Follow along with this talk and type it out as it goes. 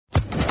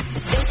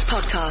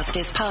podcast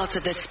is part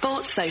of the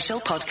Sports Social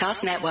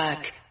Podcast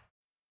Network.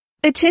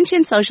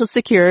 Attention Social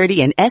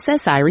Security and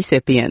SSI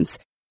recipients.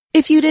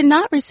 If you did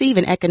not receive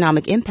an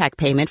economic impact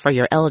payment for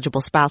your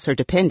eligible spouse or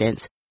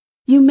dependents,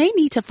 you may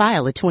need to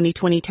file a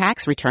 2020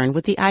 tax return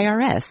with the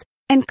IRS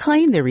and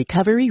claim the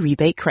recovery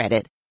rebate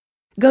credit.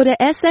 Go to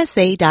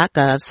ssa.gov/EIP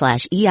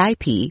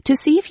to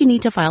see if you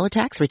need to file a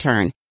tax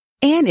return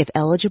and if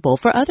eligible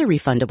for other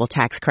refundable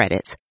tax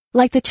credits,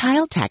 like the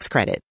child tax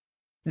credit.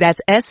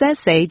 That's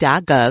ssa.gov/EIP.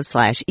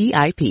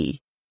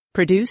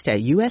 Produced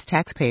at U.S.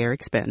 taxpayer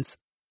expense.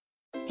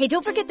 Hey,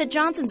 don't forget the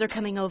Johnsons are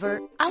coming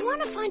over. I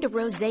want to find a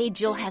rosé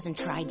Jill hasn't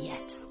tried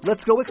yet.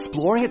 Let's go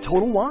exploring at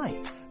Total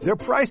Wine. Their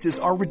prices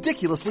are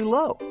ridiculously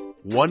low.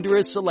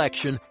 Wondrous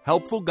selection,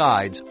 helpful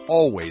guides,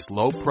 always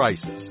low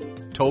prices.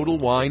 Total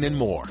Wine and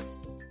more.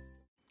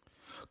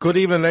 Good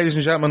evening, ladies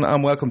and gentlemen,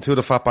 and welcome to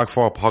the Fatback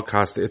 4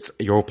 podcast. It's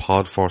your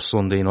pod for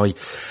Sunday night.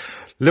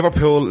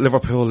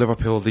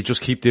 Liverpool, they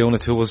just keep doing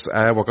it to us.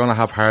 We're going to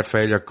have heart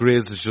failure.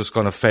 Grizz is just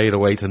going to fade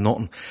away to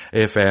nothing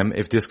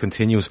if this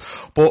continues.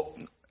 But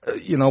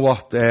you know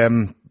what?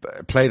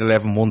 Played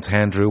 11, won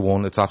 10, drew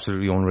 1. It's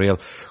absolutely unreal.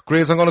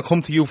 Grizz, I'm going to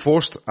come to you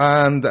first,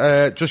 and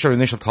just your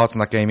initial thoughts on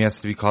that game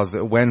yesterday, because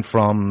it went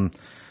from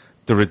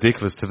the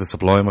ridiculous to the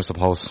sublime, I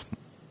suppose.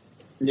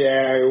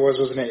 Yeah, it was,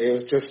 wasn't it? It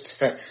was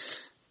just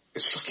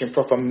it's fucking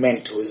proper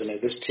mental, isn't it?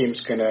 This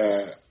team's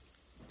gonna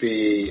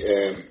be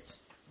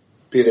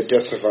the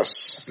death of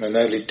us, an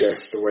early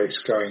death, the way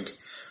it's going.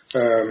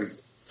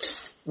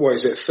 What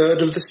is it?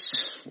 Third of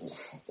this?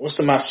 What's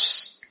the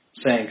maths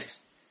saying?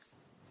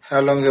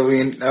 How long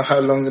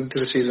into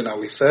the season are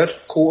we? Third?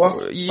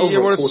 Quarter? Yeah,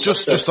 we're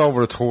just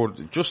over a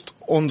third, just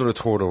under a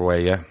third of the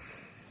way, yeah.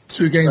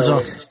 2 games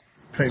off.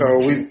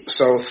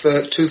 So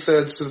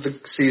 2/3 of the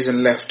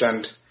season left,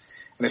 and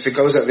if it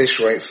goes at this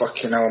rate,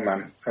 fucking hell,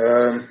 man.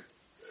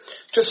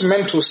 Just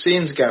mental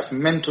scenes, Gav,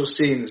 mental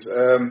scenes.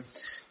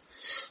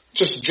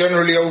 Just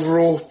generally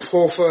overall,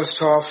 poor first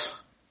half.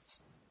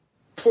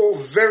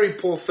 Very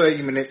poor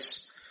 30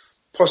 minutes.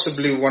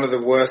 Possibly one of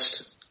the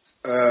worst.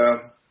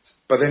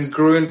 But then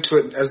grew into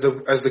it as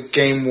the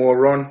game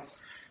wore on,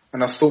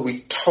 and I thought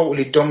we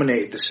totally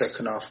dominated the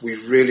second half. We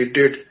really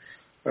did.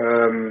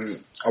 I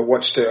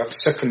watched it on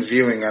second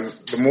viewing, and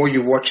the more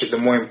you watch it, the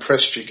more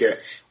impressed you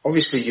get.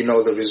 Obviously, you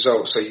know the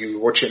results, so you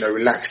watch it in a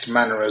relaxed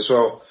manner as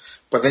well.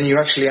 But then you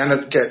actually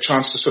get a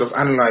chance to sort of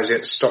analyze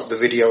it. Stop the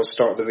video,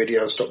 start the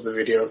video, stop the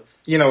video.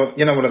 You know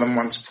one of them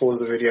ones. Pause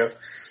the video,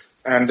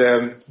 and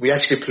we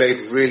actually played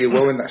really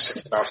well in that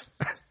second half.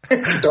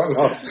 Don't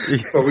laugh.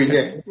 But we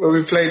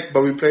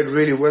played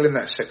really well in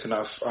that second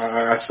half.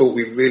 I thought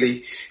we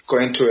really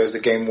got into it as the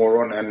game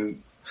wore on,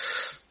 and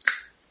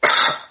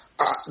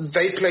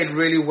they played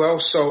really well.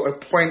 So a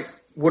point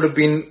would have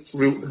been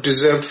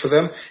deserved for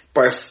them.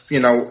 But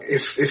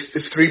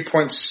if 3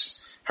 points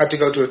had to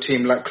go to a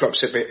team like Klopp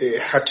said, it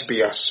had to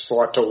be us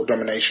for our total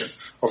domination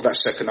of that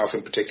second half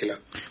in particular.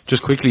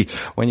 Just quickly,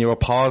 when you were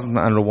pausing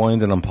and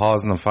rewinding and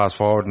pausing and fast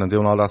forwarding and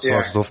doing all that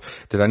sort of stuff,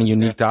 did any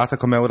unique data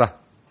come out of that?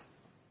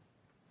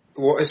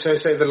 What, say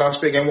the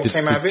last bit again, what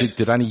came out of it?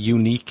 Did any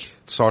unique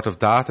sort of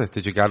data,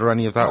 did you gather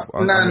any of that?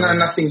 No,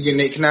 nothing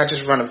unique. No,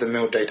 just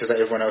run-of-the-mill data that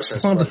everyone else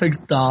has. One of the things,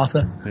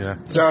 data. Yeah.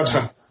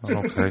 Data.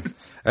 Okay.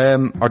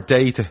 Or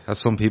data, as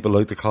some people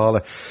like to call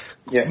it.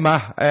 Yeah.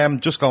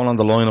 Matt, just going on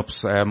the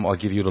lineups, I'll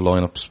give you the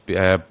lineups.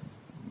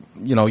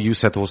 You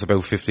said to us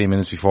about 15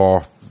 minutes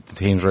before the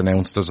teams were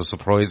announced, there's a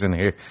surprise in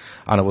here,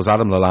 and it was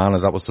Adam Lallana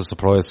that was the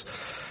surprise.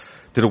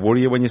 Did it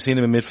worry you when you seen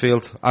him in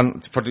midfield?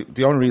 And for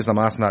the only reason I'm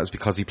asking that is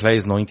because he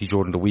plays 90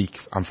 during the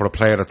week, and for a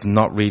player that's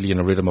not really in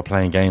a rhythm of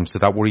playing games,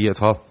 did that worry you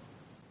at all?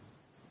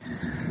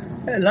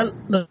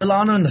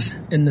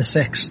 Lallana in the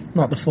 6,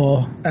 not the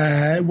 4.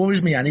 It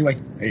worries me anyway.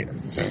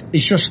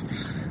 He's just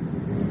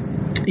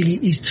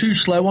he's too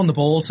slow on the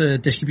ball to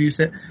distribute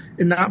it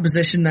in that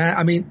position there.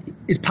 I mean,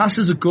 his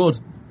passes are good,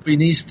 but he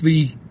needs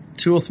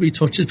 2 or 3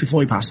 touches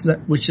before he passes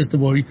it, which is the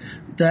worry.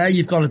 There,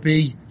 your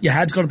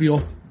head's got to be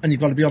up, and you've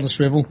got to be on the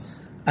swivel.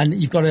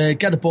 And you've got to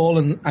get the ball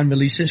and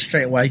release it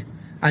straight away.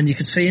 And you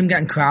could see him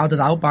getting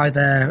crowded out by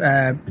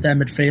their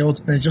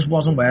midfield, and it just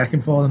wasn't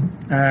working for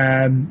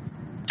them.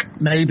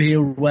 Maybe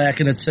he'll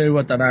work in it too,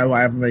 I don't know,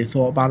 I haven't really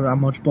thought about it that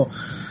much. But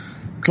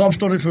Klopp's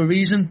done it for a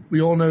reason.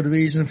 We all know the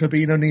reason.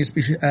 Fabinho needs to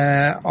be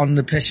on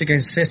the pitch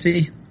against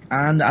City.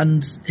 And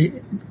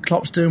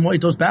Klopp's doing what he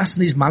does best,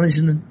 and he's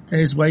managing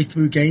his way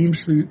through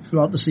games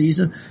throughout the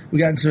season. We're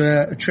getting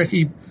to a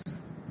tricky...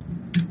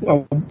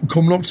 Well,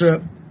 coming up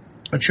to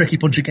a tricky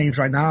bunch of games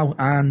right now,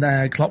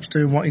 and Klopp's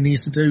doing what he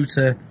needs to do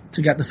to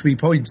get the 3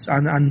 points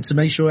and to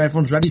make sure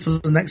everyone's ready for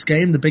the next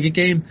game, the bigger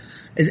game.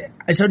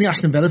 It's only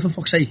Aston Villa, for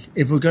fuck's sake.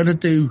 If we're going to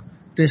do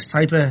this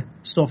type of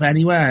stuff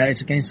anywhere, it's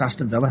against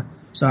Aston Villa.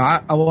 So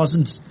I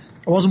wasn't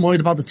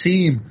worried about the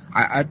team,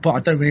 but I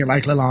don't really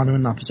like Lallana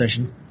in that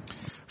position.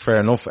 Fair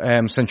enough.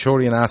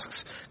 Centurion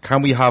asks,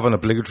 can we have an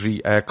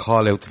obligatory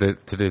call out to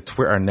the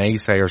Twitter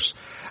naysayers?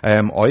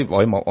 I'm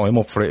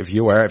up for it if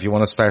you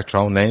want to start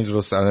throwing names at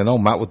us, and I know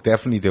Matt would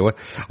definitely do it.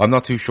 I'm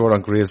not too sure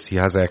on Grizz. He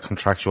has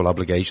contractual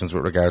obligations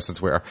with regards to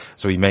Twitter,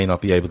 so he may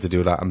not be able to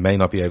do that and may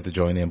not be able to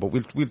join in, but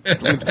we'll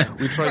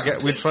try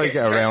to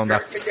get around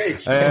that.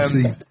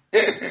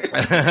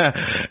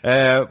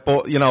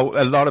 But you know,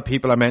 a lot of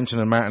people are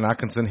mentioning Martin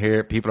Atkinson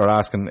here. People are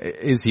asking,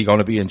 is he going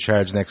to be in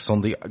charge next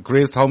Sunday?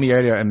 Grizz told me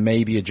earlier, and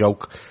maybe a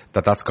joke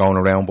that's going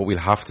around, but we'll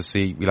have to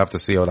see how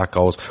that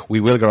goes. We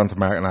will get on to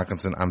Martin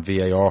Atkinson and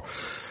VAR.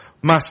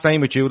 Matt, staying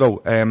with you though,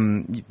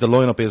 the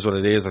lineup is what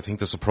it is. I think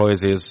the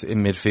surprise is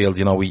in midfield.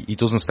 You know, he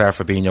doesn't start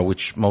Fabinho,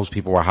 which most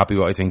people were happy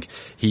with. I think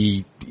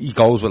he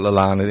goes with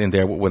Lallana in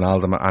there with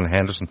Wijnaldum and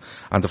Henderson,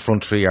 and the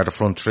front three are the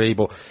front three.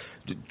 But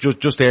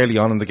just early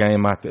on in the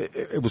game, Matt,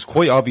 it was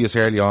quite obvious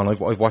early on.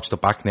 I've watched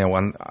it back now,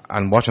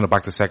 and watching it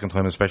back the second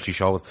time especially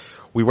showed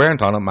we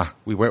weren't on it, Matt.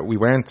 We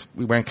weren't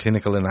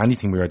clinical in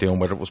anything we were doing,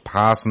 whether it was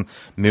passing,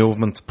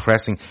 movement,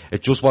 pressing.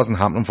 It just wasn't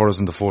happening for us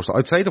in the first.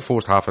 I'd say the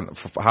first half an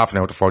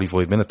hour to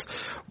 45 minutes.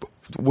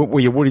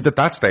 Were you worried at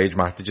that stage,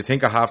 Matt? Did you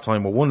think at half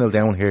time, we're 1-0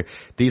 down here,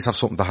 these have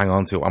something to hang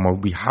on to,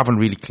 and we haven't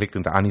really clicked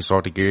into any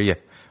sort of gear yet?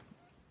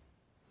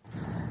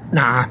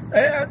 Nah,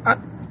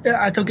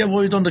 I don't get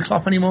worried under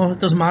Klopp anymore. It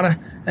doesn't matter,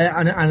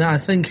 and I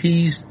think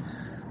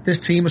this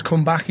team has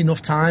come back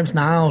enough times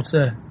now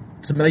to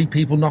make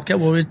people not get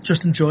worried.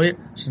 Just enjoy it.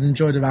 Just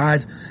enjoy the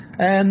ride.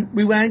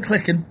 We weren't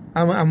clicking,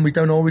 and we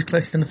don't always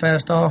click in the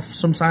first half.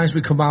 Sometimes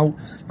we come out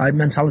like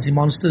mentality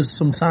monsters.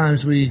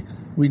 Sometimes we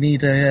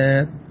need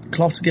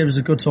Klopp to give us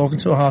a good talking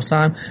to at half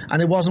time, and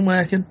it wasn't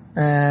working.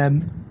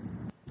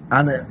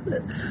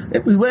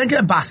 We weren't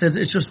getting battered.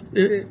 It's just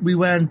we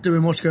weren't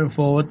doing much going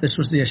forward. This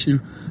was the issue.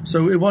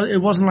 So it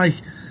wasn't like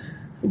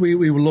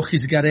we were lucky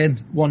to get in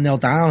 1-0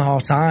 down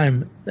half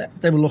time.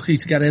 They were lucky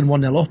to get in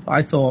 1-0 up.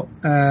 I thought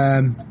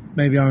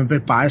maybe I'm a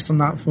bit biased on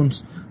that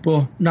front,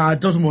 but no, it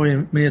doesn't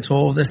worry me at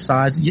all. This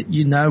side,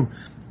 you know,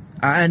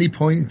 at any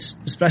point,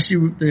 especially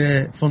with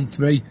the front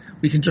three,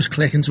 we can just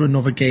click into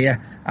another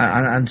gear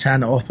and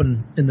turn it up.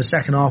 And in the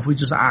second half, we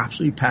just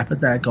absolutely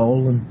peppered their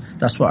goal, and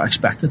that's what I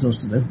expected us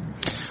to do.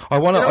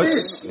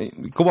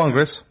 Go on,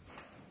 Chris.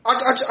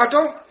 I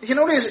don't. You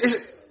know what it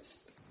is?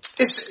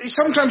 It's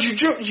sometimes you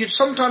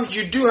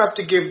do have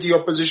to give the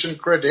opposition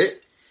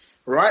credit,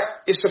 right?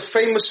 It's a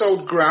famous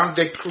old ground.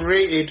 They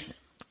created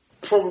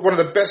probably one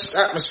of the best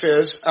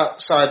atmospheres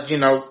outside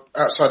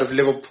of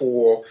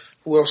Liverpool. Or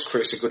who else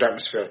creates a good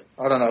atmosphere?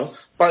 I don't know,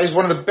 but it's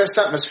one of the best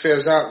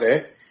atmospheres out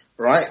there,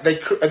 right?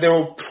 They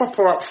were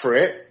proper up for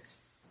it.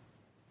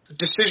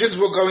 Decisions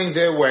were going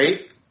their way,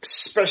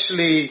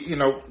 especially,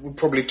 we'll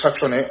probably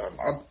touch on it,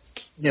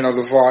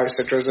 the VAR,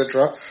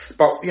 etc.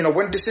 But,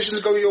 when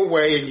decisions go your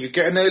way and you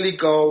get an early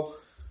goal,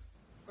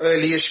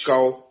 early-ish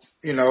goal,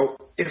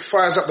 it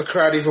fires up the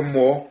crowd even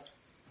more.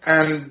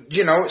 And,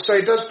 so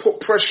it does put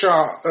pressure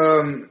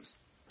on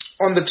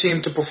the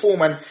team to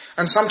perform.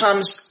 And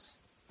sometimes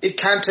it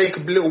can take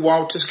a little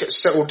while to get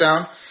settled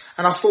down.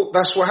 And I thought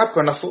that's what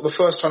happened. I thought the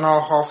first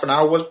half an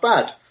hour was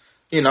bad.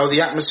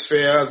 The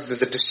atmosphere,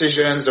 the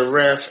decisions, the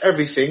ref,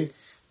 everything,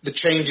 the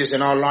changes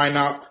in our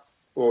lineup,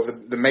 or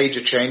the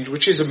major change,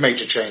 which is a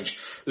major change.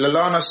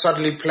 Lallana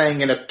suddenly playing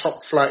in a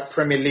top flight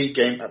Premier League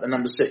game at the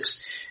number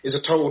 6 is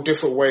a total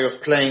different way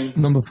of playing.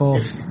 Number 4.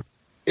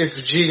 If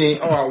Gini,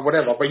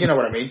 whatever, but you know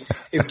what I mean.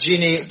 If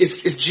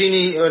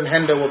Gini and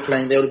Hendo were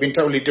playing, they would have been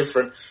totally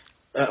different.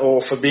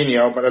 Or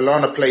Fabinho, but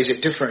Lallana plays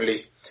it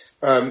differently.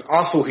 I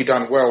thought he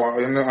done well.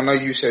 I know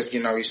you said,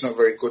 he's not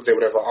very good there,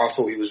 whatever. I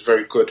thought he was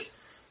very good.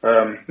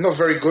 Not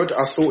very good.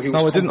 I thought he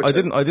was. No, I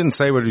didn't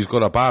say whether he was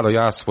good or bad. I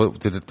asked,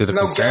 did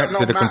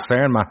it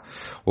concern Matt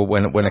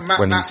when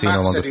he seen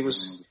him on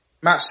the...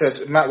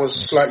 Matt was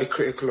slightly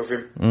critical of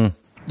him.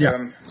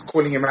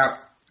 Calling him out.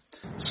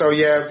 So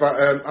yeah, but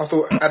I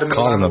thought Adam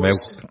calling him out.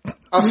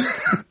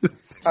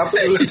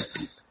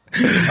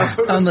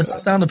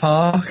 Down the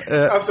park.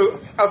 I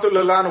thought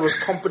Lallana was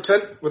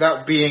competent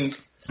without being.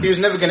 He was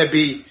never going to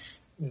be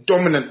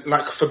dominant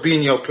like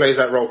Fabinho plays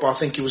that role, but I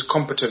think he was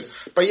competent.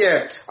 But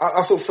yeah,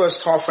 I thought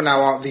first half an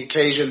hour, the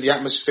occasion, the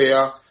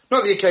atmosphere,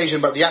 not the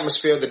occasion, but the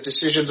atmosphere, the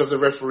decisions of the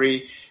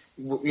referee,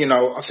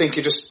 I think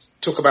it just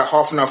took about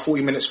half an hour,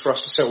 40 minutes for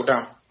us to settle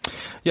down.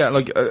 Yeah,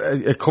 like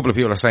a couple of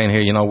people are saying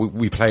here,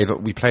 we played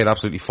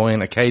absolutely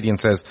fine. Acadian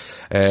says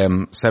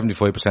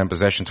 75%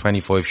 possession,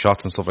 25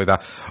 shots and stuff like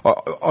that.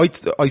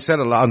 I said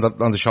a lot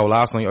on the show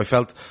last night. I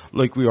felt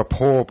like we were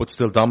poor but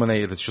still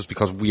dominated. It's just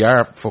because we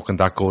are fucking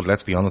that good.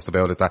 Let's be honest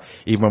about it. That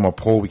even when we're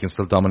poor, we can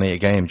still dominate a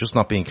game. Just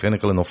not being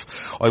clinical enough.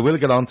 I will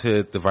get on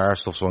to the VAR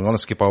stuff, so I'm going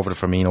to skip over the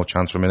Firmino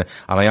chance for a minute,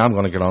 and I am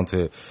going to get on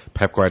to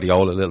Pep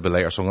Guardiola a little bit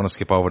later. So I'm going to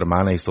skip over the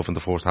Mane stuff in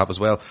the first half as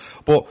well.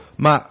 But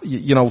Matt,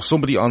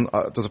 somebody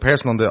there's a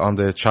person on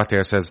the chat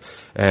there says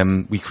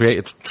we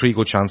created 3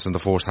 good chances in the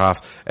first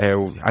half,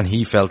 and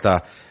he felt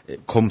that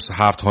it comes to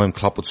half time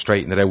Klopp would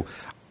straighten it out,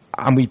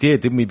 and we did,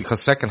 didn't we?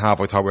 Because second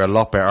half I thought we were a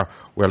lot better,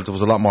 where there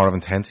was a lot more of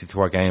intensity to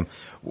our game.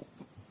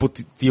 But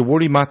do you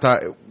worry, Matt,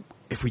 that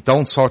if we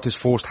don't sort this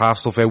first half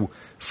stuff out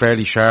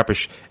fairly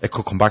sharpish, it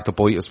could come back to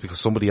bite us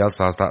because somebody else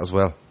has that as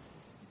well.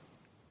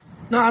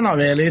 No, not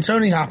really. It's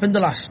only happened the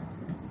last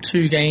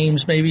 2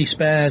 games, maybe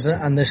Spurs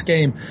and this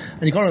game.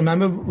 And you've got to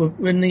remember,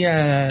 we're in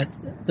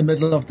the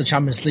middle of the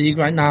Champions League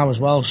right now as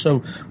well.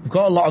 So we've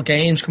got a lot of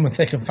games coming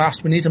thick and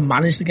fast. We need to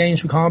manage the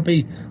games. We can't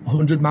be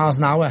 100 miles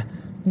an hour,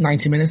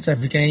 90 minutes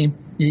every game.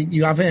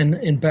 You have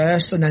it in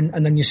bursts and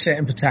then you sit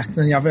and protect. And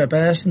then you have it a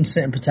burst and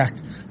sit and protect.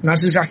 And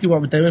that's exactly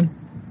what we're doing.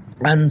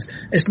 And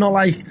it's not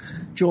like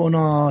during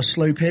our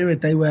slow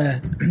period they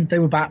were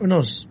battering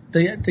us.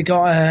 They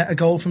got a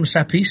goal from a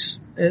set piece.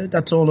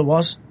 That's all it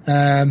was.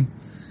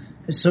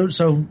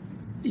 So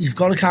you've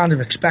got to kind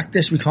of expect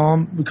this. We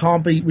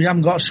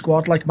haven't got a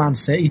squad like Man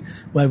City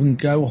where we can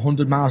go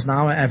 100 miles an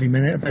hour every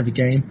minute of every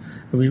game.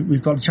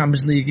 We've got the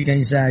Champions League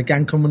against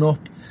Genk coming up.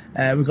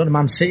 We've got the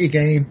Man City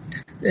game.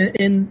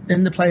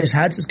 In the players'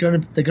 heads, they're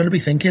going to be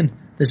thinking,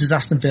 this is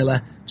Aston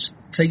Villa. Just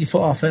take your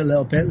foot off it a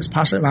little bit. Let's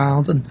pass it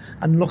around.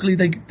 And luckily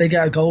they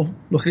get a goal.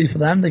 Luckily for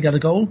them, they get a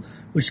goal,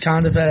 which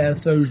kind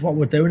of throws what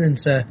we're doing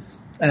into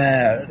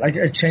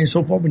it changes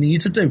up what we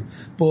need to do.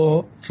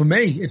 But for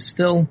me, it's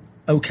still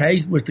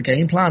okay with the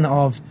game plan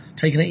of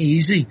taking it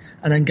easy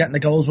and then getting the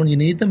goals when you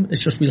need them.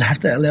 It's just we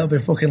left it a little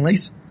bit fucking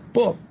late.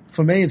 But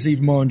for me, it's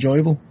even more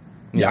enjoyable.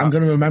 Yeah, I'm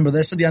going to remember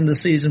this at the end of the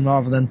season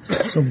rather than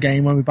some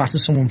game when we batter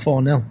someone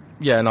 4-0.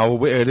 Yeah,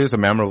 no, it is a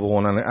memorable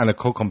one, and it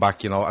could come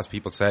back, as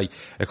people say,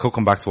 it could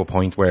come back to a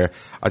point where,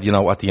 at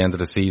the end of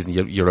the season,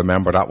 you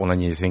remember that one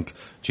and you think,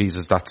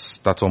 Jesus, that's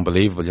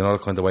unbelievable, the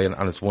kind of way,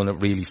 and it's one that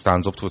really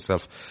stands up to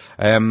itself.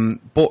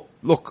 But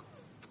look,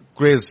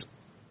 Grizz,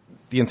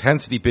 the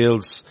intensity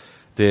builds,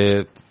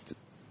 the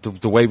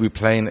way we're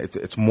playing,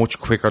 it's much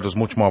quicker, there's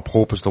much more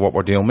purpose to what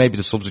we're doing. Maybe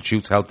the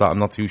substitutes help that, I'm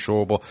not too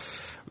sure, but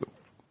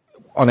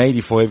on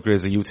 85,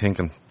 Grizz, are you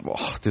thinking,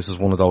 this is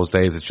one of those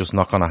days, it's just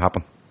not going to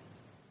happen?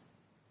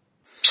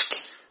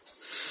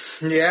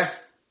 Yeah,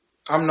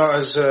 I'm not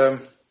as. You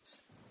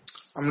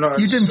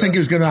didn't think it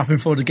was going to happen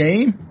for the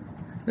game,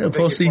 little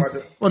pussy.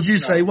 What did you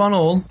say?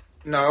 1-1?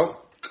 No,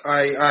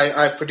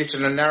 I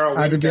predicted a narrow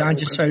win. Behind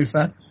your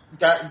sofa.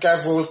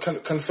 Gav will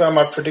confirm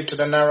I predicted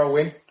a narrow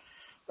win.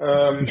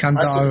 You can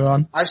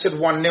on. I said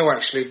 1-0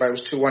 actually, but it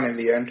was 2-1 in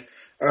the end.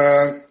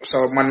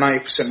 So my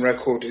 90%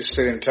 record is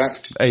still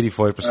intact.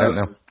 85%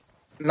 now.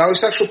 No,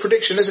 it's actual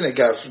prediction, isn't it,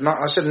 Gav? No,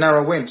 I said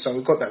narrow win, so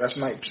we've got that. That's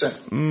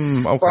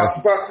 90%.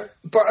 Okay.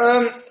 But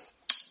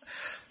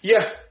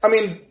yeah, I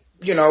mean,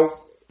 Do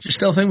you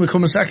still think we're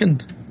coming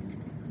second?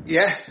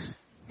 Yeah.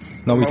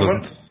 No, he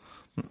doesn't.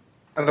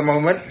 At the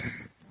moment.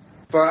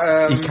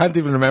 But he can't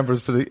even remember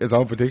his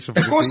own prediction.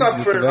 Of course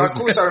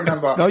I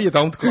remember. No, you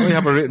don't. I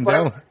have it written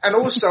down. And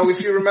also,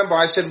 if you remember,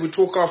 I said we'd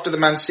talk after the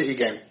Man City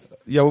game.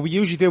 Yeah, well, we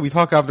usually do. We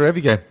talk after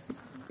every game.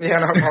 Yeah,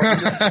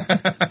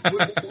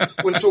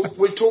 we'll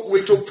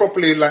talk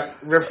properly, like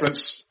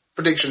reference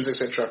predictions,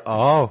 etc.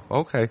 Oh,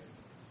 okay.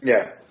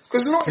 Yeah,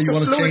 because it's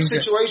a fluid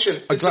situation.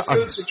 It's a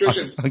fluid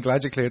situation. I'm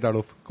glad you cleared that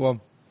up. Go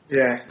on.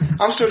 Yeah,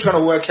 I'm still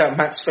trying to work out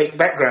Matt's fake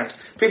background.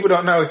 People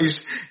don't know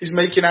he's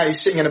making out he's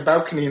sitting in a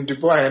balcony in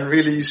Dubai and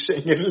really he's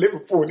sitting in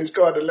Liverpool in his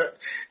garden. Look,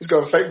 he's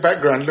got a fake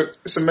background. Look,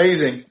 it's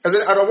amazing.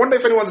 I don't wonder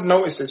if anyone's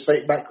noticed his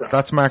fake background.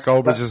 That's Mark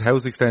Aldridge's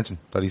house extension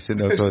that he's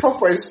sitting outside.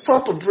 It's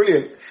proper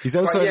brilliant. He's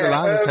outside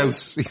Lallana's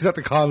house. He's at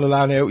the call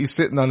Lallana out. He's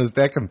sitting on his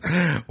deck and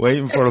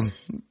waiting for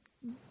him.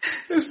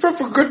 It's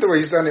proper good the way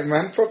he's done it,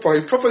 man. He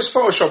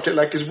photoshopped it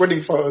like his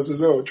wedding photos as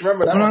well. Do you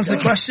remember that? What was the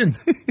question?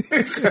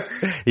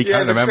 He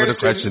can't remember the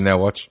question now,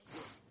 watch.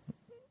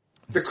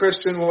 The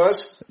question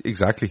was?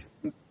 Exactly.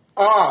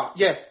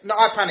 Yeah. No,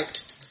 I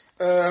panicked.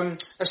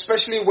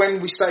 Especially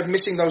when we started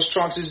missing those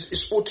chances.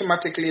 It's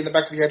automatically in the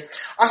back of your head.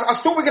 I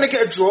thought we were going to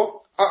get a draw.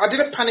 I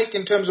didn't panic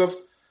in terms of,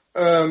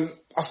 I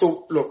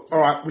thought, look,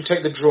 alright, we'll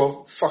take the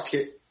draw. Fuck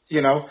it.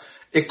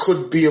 It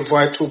could be a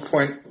vital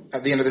point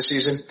at the end of the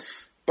season.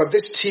 But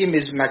this team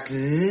is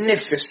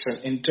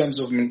magnificent in terms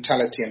of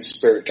mentality and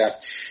spirit, Gab.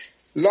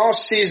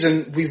 Last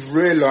season, we've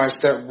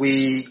realised that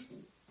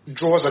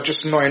draws are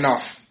just not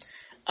enough,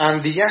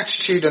 and the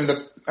attitude and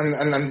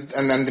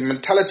the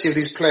mentality of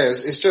these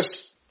players is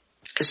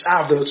it's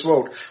out of this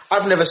world.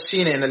 I've never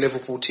seen it in a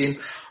Liverpool team.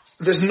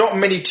 There's not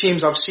many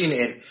teams I've seen it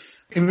in.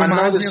 It reminds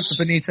me of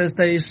the Benitez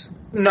days.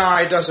 No,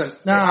 it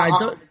doesn't.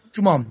 No,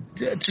 come on,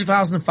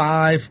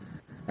 2005,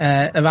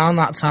 around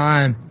that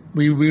time.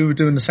 We were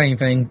doing the same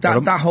thing.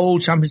 That whole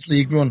Champions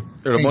League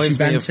run. It reminds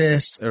me of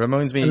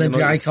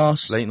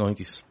Olympiacos. Late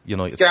 90s,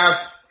 United.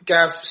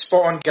 Gav,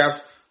 spot on, Gav.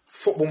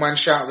 Football man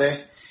shout there.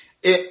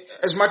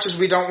 As much as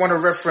we don't want to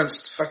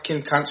reference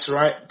fucking cunts,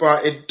 right?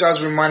 But it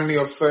does remind me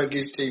of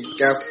Fergie's team,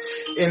 Gav.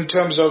 In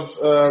terms of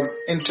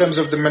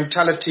the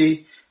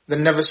mentality, the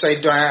never say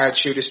die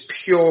attitude is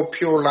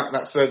pure like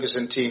that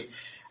Ferguson team.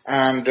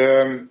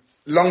 And,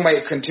 long may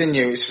it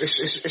continue.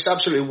 It's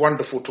absolutely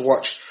wonderful to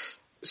watch.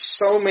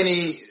 So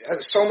many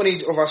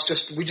of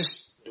us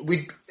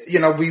we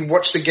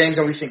watch the games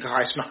and we think,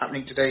 it's not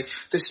happening today.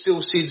 There's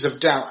still seeds of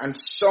doubt, and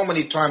so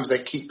many times they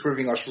keep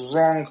proving us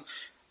wrong,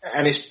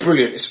 and it's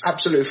brilliant. It's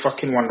absolutely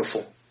fucking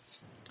wonderful.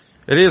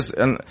 It is,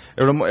 and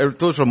it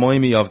does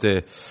remind me of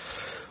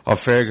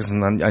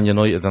Ferguson and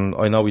United, and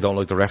I know we don't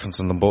like the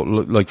referencing them, but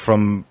like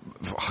from,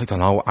 I don't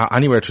know,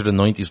 anywhere through the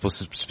 90s, but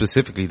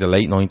specifically the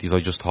late 90s, I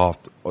just thought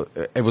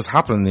it was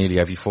happening nearly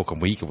every fucking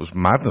week. It was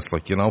madness,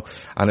 like, you know,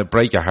 and it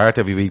break your heart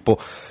every week.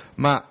 But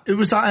Matt, it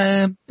was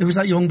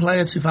that young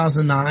player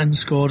 2009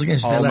 scored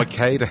against Villa.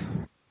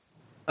 Makeda.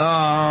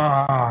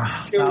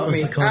 Killed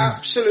me.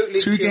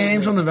 Absolutely two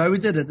games on the road, he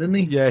did it, didn't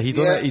he? Yeah, he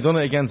done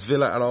it against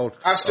Villa at Old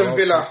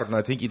Villa, and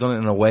I think he done it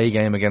in an away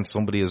game against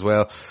somebody as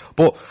well.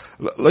 But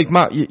like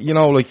Matt, you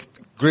know, like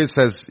Grizz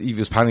says, he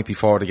was panicked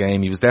before the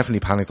game. He was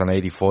definitely panicked on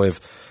 85.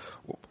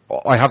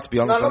 I have to be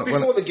honest. No, not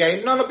before the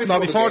game. No, not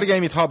before the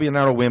game. You thought it'd be a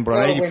narrow win, but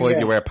on 85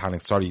 you were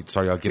panicked. Sorry,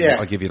 I'll give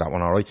you that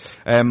one. All right.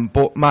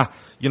 But Matt,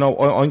 you know,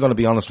 I'm going to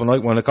be honest.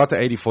 When it got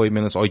to 85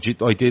 minutes, I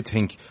did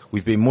think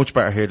we've been much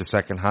better here the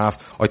second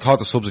half. I thought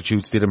the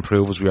substitutes did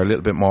improve as we were a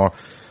little bit more,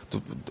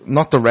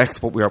 not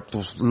direct, but there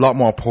was a lot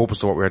more purpose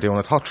to what we were doing.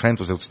 I thought Trent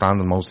was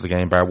outstanding most of the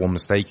game, bar one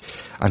mistake,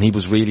 and he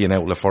was really an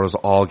outlet for us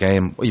all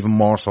game, even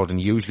more so than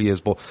he usually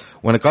is. But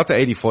when it got to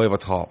 85, I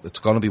thought it's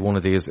going to be one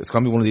of these. It's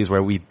going to be one of these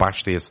where we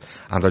bash this,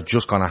 and they're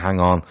just going to hang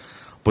on.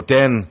 But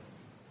then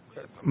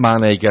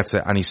Mane gets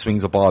it and he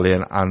swings the ball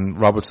in,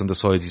 and Robertson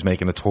decides he's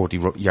making a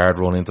 30-yard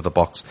run into the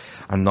box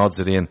and nods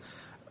it in.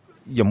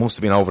 You must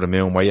have been over the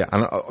moon, were you?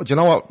 And do you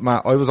know what,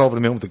 Matt? I was over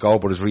the moon with the goal,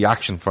 but his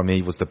reaction for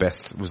me was the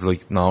best. It was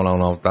like,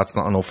 no, that's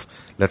not enough.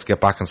 Let's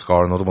get back and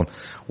score another one.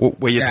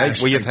 Were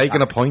you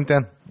taking a point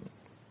then?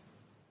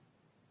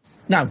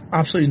 No,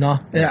 absolutely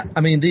not. Yeah,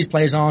 I mean, these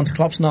players aren't.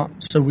 Klopp's not,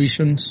 so we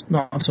shouldn't.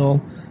 Not at all.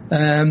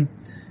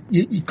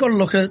 You've got to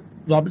look at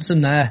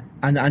Robertson there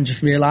and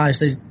just realise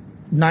that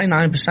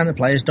 99% of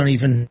players don't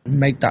even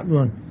make that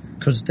run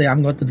because they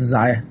haven't got the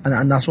desire,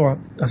 and that's what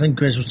I think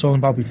Grizz was talking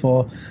about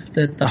before.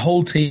 The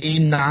whole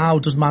team now,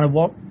 doesn't matter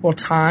what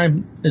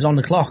time is on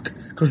the clock,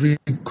 because we've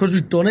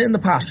done it in the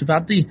past. We've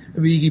had the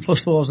Origi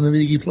 +4s and the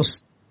Origi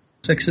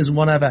 +6s and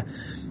whatever.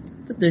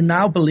 They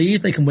now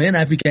believe they can win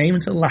every game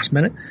until the last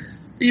minute.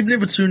 Even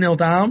if we're 2-0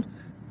 down,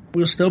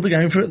 we'll still be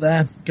going for it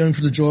there, going for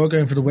the draw,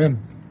 going for the win.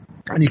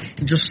 And you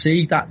can just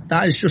see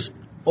that is just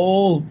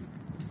all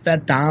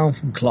fed down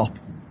from Klopp,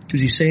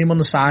 because you see him on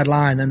the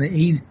sideline and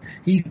he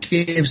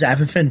gives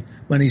everything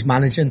when he's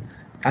managing,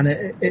 and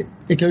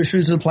it goes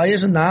through to the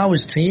players, and now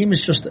his team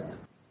is just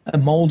a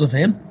mould of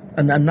him,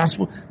 and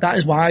that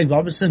is why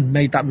Robertson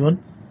made that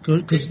run,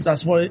 because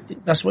that's what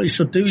he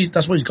should do.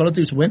 That's what he's got to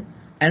do to win.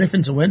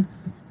 Anything to win.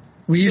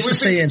 We used to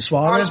see it in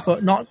Suarez,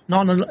 but not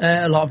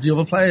a lot of the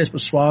other players,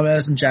 but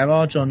Suarez and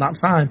Gerrard during that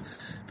time.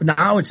 But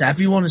now it's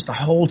everyone, it's the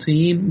whole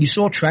team. You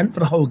saw Trent for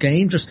the whole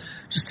game just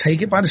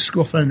take it by the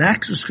scruff of the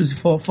neck, just because he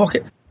thought, fuck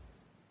it,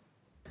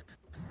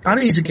 I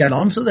need to get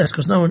onto this,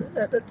 because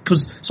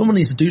someone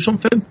needs to do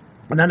something.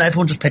 And then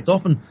everyone just picked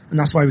up, and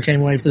that's why we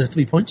came away with the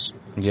 3 points.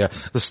 Yeah,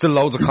 there's still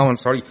loads of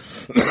comments,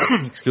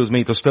 excuse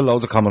me, there's still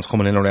loads of comments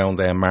coming in around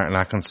Martin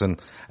Atkinson,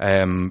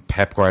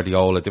 Pep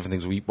Guardiola,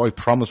 different things. I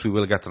promise we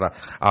will get to that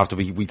after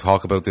we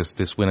talk about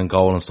this win and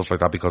goal and stuff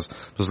like that, because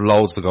there's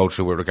loads to go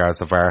through with regards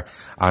to VAR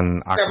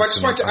and Atkinson. Yeah, but I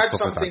just want to add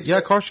something. Like, yeah,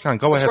 of course you can.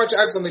 Go ahead. I just want to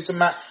add something to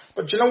Matt.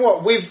 But do you know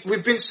what?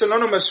 We've been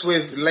synonymous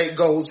with late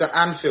goals at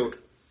Anfield.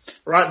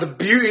 Right, the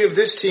beauty of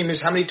this team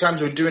is how many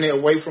times we're doing it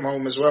away from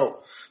home as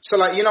well. So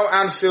like, you know,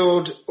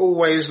 Anfield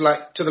always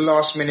like to the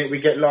last minute, we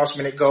get last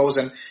minute goals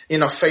and, you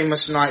know,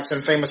 famous nights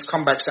and famous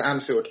comebacks at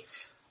Anfield.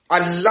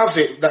 I love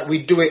it that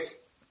we do it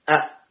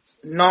at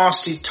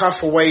nasty,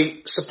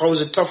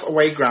 supposed tough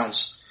away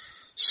grounds.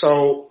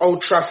 So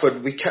Old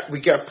Trafford, we get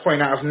a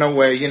point out of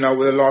nowhere, you know,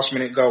 with a last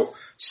minute goal.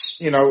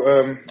 You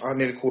know, I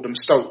nearly called them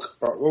Stoke,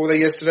 but what were they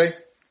yesterday?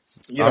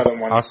 You know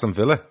them ones. Aston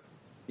Villa.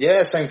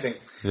 Yeah, same thing.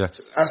 Yeah.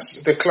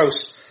 They're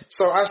close.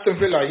 So Aston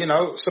Villa, you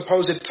know,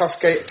 supposed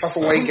tough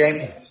away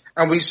game,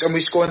 and we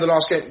score in the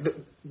last game.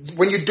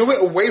 When you do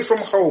it away from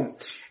home,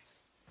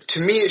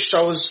 to me it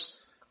shows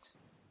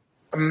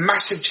a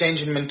massive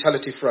change in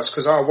mentality for us,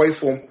 because our away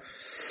form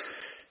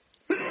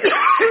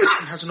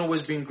hasn't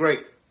always been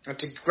great, and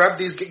to grab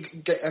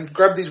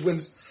these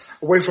wins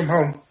away from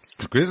home.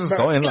 Grizz is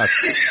dying,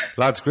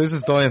 lads. Grizz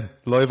is dying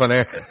live on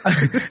air.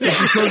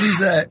 It's because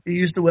he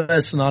used to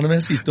wear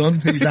synonymous. He's done.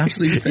 He's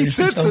absolutely finished.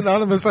 He said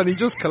synonymous and he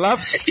just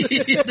collapsed.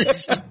 He's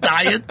just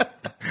dying.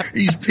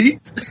 He's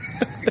peaked.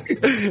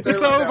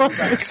 It's over.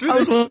 I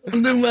was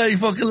wondering where he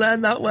fucking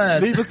learned that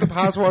word. Leave us the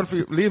password for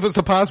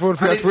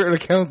your Twitter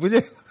account, will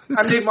you?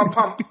 I need my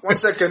pump. 1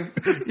 second.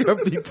 Your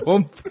big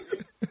pump.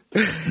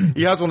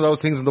 He has one of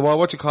those things on the wall.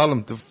 What do you call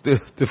them?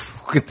 The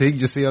fucking thing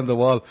you see on the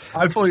wall.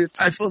 I thought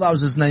that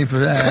was his name for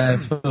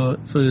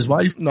his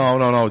wife.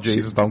 No,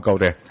 Jesus, don't go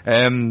there. A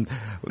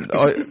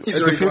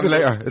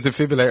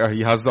defibrillator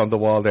he has on the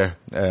wall there.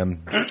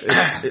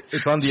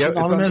 It's on the it's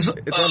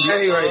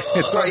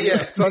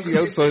on the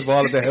outside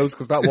wall of the house,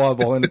 because that wall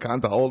behind it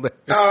can't hold it.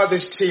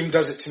 This team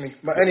does it to me.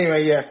 But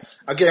anyway, yeah,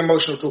 I get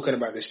emotional talking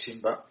about this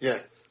team, but yeah.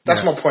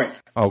 That's my point.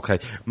 Okay.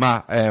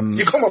 Matt,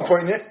 you got my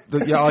point, yeah?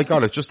 Yeah, I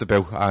got it just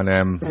about,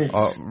 and,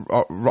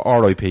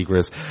 R.I.P.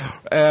 Grizz.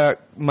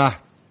 Matt,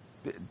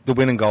 the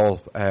winning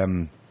goal,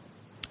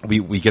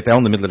 we get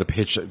down the middle of the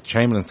pitch.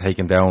 Chamberlain's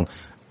taken down.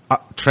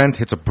 Trent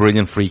hits a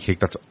brilliant free kick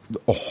that's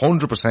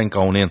 100%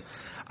 going in,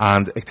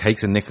 and it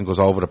takes a nick and goes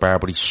over the bar,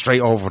 but he's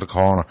straight over the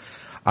corner.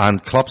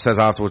 And Klopp says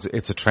afterwards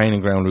it's a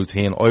training ground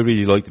routine. I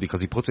really liked it because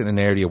he puts it in an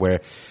area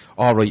where,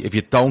 alright, if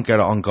you don't get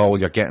it on goal,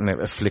 you're getting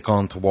a flick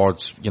on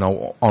towards,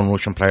 on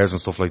Russian players and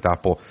stuff like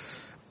that. But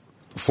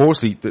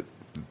firstly,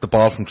 the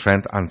ball from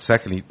Trent, and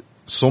secondly,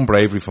 some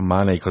bravery from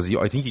Mane, because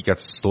I think he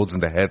gets studs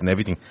in the head and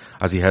everything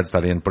as he heads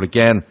that in. But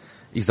again,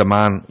 he's the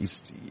man.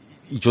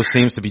 He just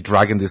seems to be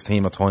dragging this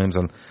team at times,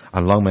 and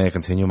long may it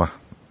continue, Matt.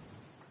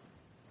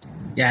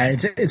 Yeah,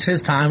 it's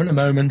his time at the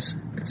moment.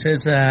 It's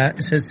his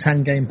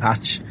 10-game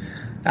patch.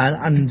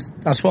 And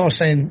that's what I was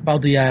saying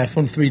about the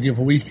front three the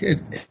other week.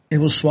 It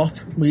will swap.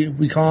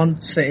 We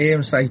can't sit here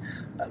and say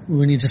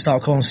we need to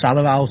start calling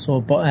Salah out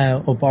or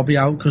Bobby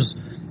out, because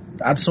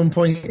at some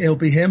point it'll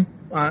be him,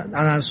 and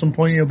at some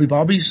point it'll be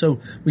Bobby. So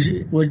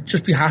we'll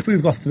just be happy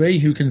we've got three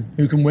who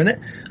can win it.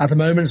 At the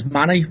moment it's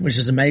Mane, which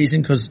is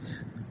amazing, because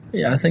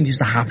I think he's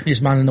the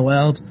happiest man in the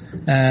world.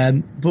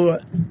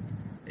 But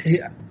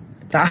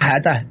that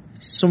header,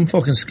 some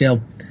fucking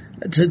skill.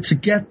 To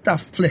get that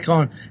flick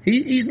on,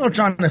 he's not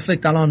trying to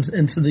flick that on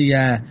into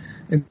the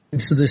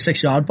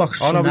 6-yard box.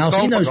 Oh, no,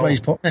 he knows where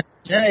he's putting it.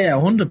 Yeah,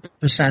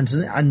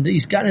 100%, and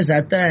he's getting his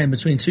head there in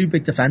between two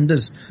big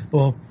defenders.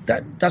 But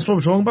that's what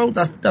we're talking about.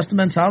 That's the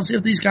mentality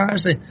of these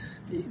guys.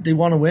 They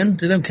want to win.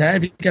 They don't care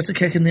if he gets a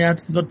kick in the head.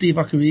 They've got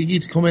Divock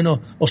Origi to come in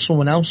or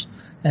someone else.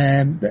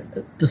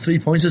 The 3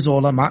 points is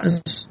all that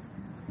matters.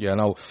 Yeah,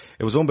 no,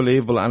 it was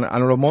unbelievable, and it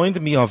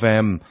reminded me of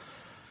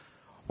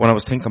when I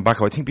was thinking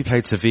back, I think we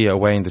played Sevilla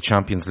away in the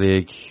Champions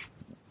League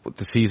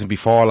the season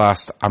before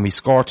last, and we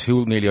scored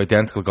two nearly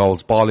identical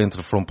goals, ball into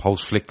the front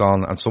post, flicked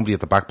on, and somebody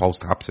at the back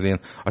post taps it in.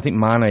 I think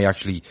Mane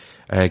actually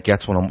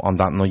gets one on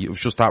that night. It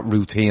was just that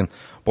routine.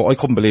 But I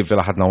couldn't believe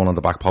Villa had no one on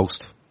the back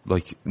post.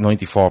 Like,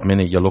 94th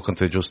minute, you're looking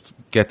to just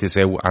get this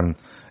out, and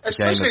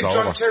especially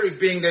John Terry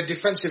being the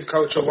defensive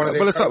coach or one of the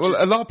coaches. A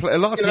lot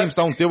of teams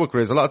don't do it,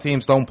 Grizz. A lot of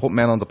teams don't put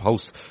men on the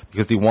post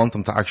because they want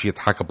them to actually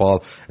attack a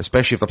ball,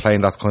 especially if they're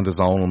playing that kind of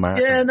zonal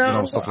marking. Yeah,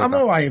 no, stuff like I'm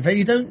alright.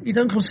 You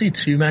don't concede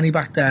too many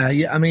back there.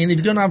 I mean, if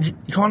you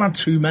can't have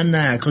two men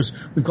there, because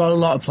we've got a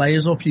lot of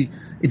players up. If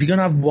you're going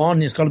to have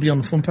one, it's got to be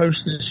on the front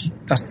post.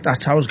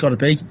 That's how it's got to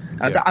be.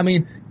 Yeah. I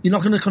mean, you're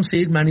not going to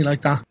concede many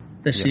like that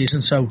this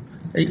season, so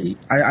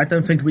I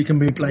don't think we can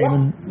be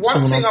blaming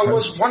one thing I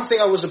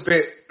was a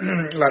bit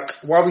like,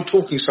 why are we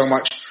talking so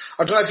much?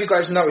 I don't know if you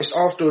guys noticed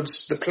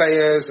afterwards, the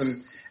players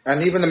and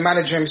even the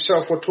manager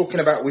himself were talking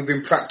about, we've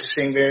been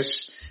practicing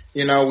this,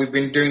 we've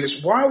been doing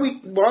this. Why are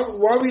we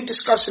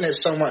discussing it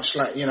so much?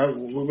 Like,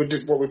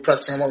 what we're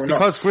practicing and what we're not.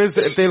 Because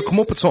Grizz, they'll come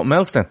up with something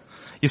else then.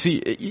 You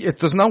see,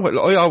 there's no.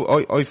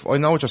 I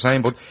know what you're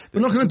saying, but we're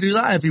not going to do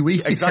that every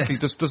week. Exactly.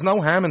 There's no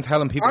harm in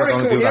telling people they're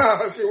going to do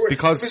that.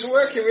 Because if it's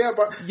working, I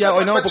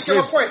know. But you get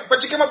my point.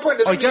 But you get my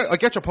point. I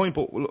get your point.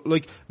 But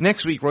like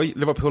next week, right?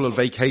 Liverpool will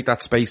vacate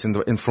that space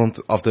in front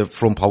of the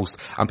front post,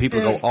 and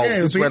people go, "Oh,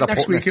 this is where they're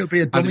putting it." It'll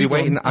be a dummy, and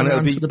waiting, and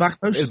it'll be the back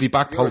post. It'll be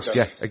back post.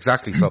 Yeah,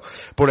 exactly. So,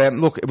 but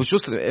look, it was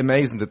just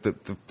amazing that the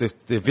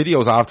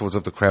videos afterwards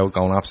of the crowd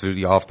going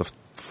absolutely off the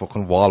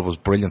fucking wall was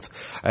brilliant.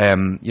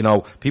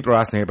 People are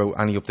asking here about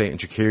any update on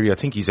Shaqiri. I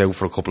think he's out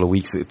for a couple of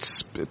weeks.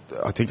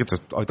 I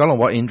don't know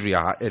what injury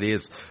it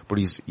is, but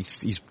he's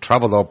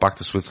travelled out back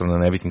to Switzerland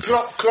and everything.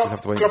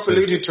 Klopp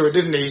alluded to it,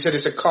 didn't he? He said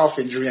it's a calf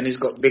injury and he's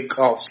got big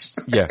calves.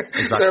 Yeah,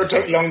 exactly. So it'll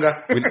take longer.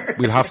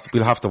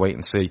 We'll have to wait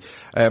and see.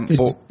 Did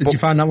you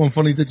find that one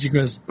funny? Did you,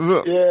 Chris?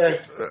 Yeah.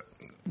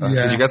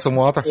 Did you get some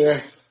water?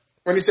 Yeah.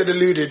 When he said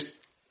alluded.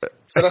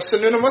 So that's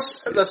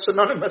synonymous? That's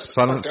synonymous.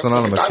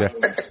 Synonymous, yeah.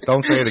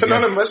 Don't say it again.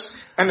 Synonymous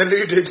and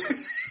alluded.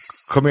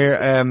 Come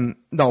here,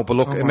 no, but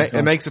look,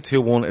 it makes it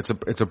 2-1.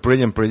 It's a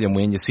brilliant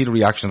win. You see the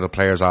reaction of the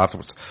players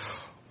afterwards.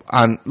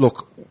 And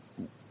look,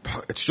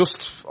 it's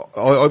just,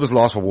 I was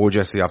lost for words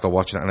yesterday after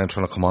watching it and then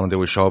trying to come on and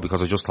do a show,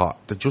 because I just thought,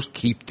 they just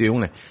keep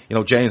doing it.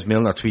 James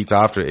Milner tweets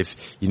after it, if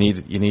you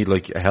need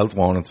like a health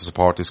warning to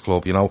support this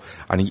club,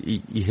 and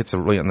he hits it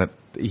right on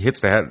he hits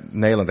the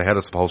nail on the head,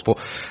 I suppose. But,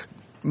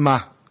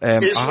 I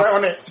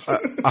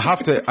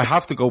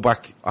have to go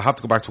back to a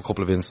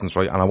couple of instances,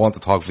 right? And I want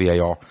to talk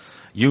VAR.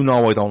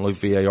 I don't like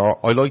VAR.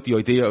 I like the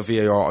idea of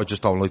VAR. I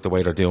just don't like the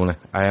way they're doing it.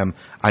 And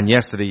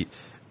yesterday,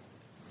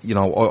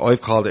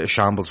 I've called it a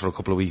shambles for a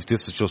couple of weeks.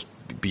 This is just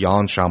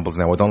beyond shambles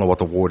now. I don't know what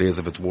the word is,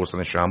 if it's worse than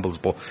a shambles,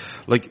 but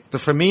like the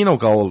Firmino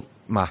goal,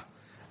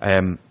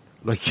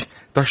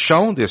 they're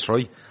showing this,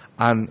 right?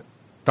 And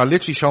they're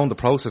literally showing the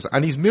process,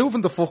 and he's moving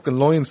the fucking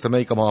lines to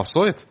make him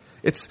offside.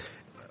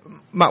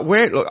 Matt,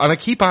 and I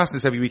keep asking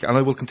this every week, and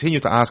I will continue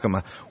to ask him,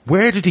 Matt,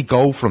 where did he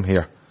go from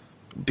here?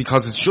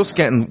 Because it's just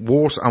getting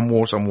worse and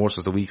worse and worse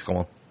as the weeks go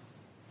on.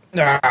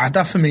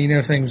 That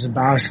Firmino thing was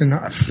embarrassing.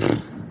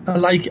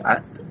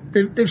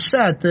 They've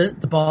said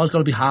that the bar's got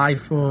to be high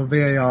for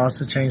VAR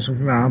to change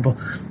something around, but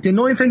the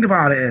annoying thing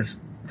about it is,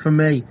 for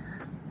me,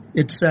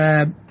 it's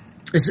not.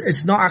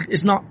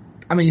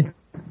 I mean,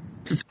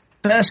 the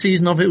first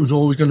season of it was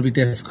always going to be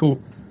difficult,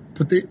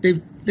 but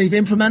they've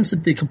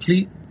implemented the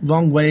complete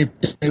wrong way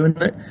of doing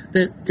it.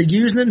 They're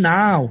using it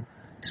now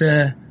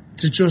to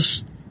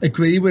just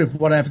agree with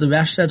whatever the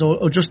ref said,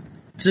 or just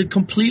to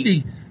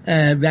completely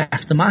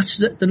ref the match.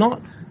 They're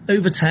not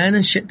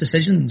overturning shit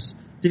decisions.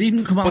 They've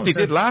even come out. But they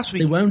did last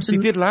week. They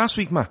did last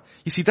week, Matt.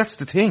 You see, that's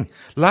the thing.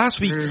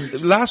 Last week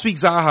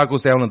Zaha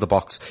goes down in the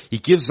box. He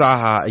gives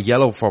Zaha a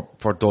yellow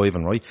for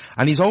diving, right?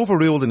 And he's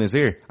overruled in his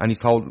ear, and he's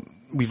told,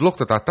 we've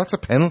looked at that. That's a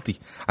penalty,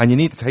 and you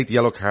need to take the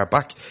yellow card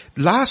back.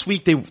 Last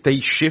week they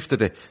shifted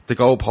the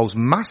goalpost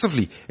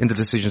massively in the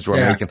decisions they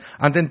were making,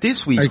 and then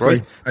this week,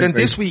 right?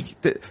 This week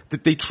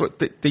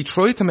they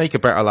tried to make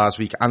it better last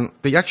week, and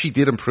they actually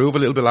did improve a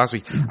little bit last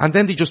week, and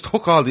then they just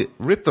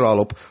ripped it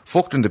all up,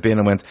 fucked in the bin,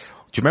 and went,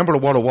 do you remember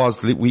what it was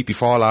the week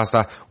before last,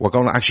 that we're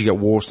going to actually get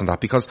worse than that?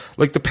 Because,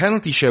 like, the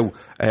penalty show,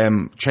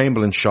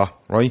 Chamberlain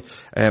shot, right?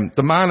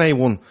 The Mane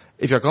one,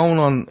 if you're going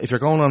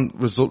on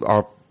result,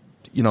 or,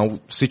 you know,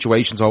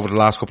 situations over the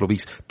last couple of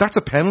weeks, that's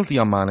a penalty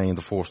on Mane in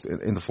the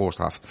first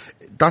half.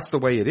 That's the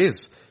way it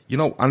is. You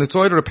know, and it's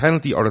either a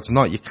penalty or it's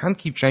not. You can't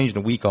keep changing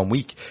it week on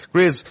week.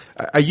 Grizz,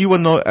 are you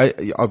annoyed?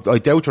 I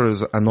doubt you're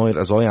as annoyed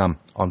as I am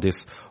on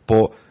this,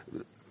 but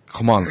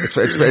come on,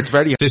 it's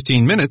very...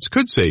 15 minutes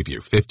could save you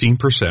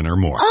 15% or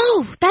more.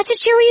 Oh, that's a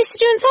cheer we used to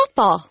do in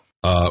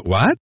softball.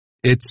 What?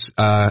 It's,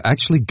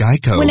 actually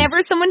Geico.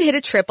 Whenever someone hit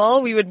a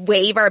triple, we would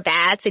wave our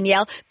bats and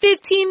yell,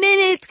 15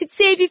 minutes could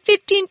save you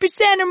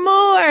 15% or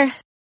more.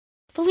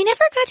 But we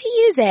never got to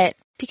use it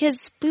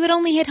because we would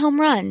only hit home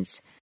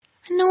runs.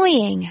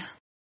 Annoying.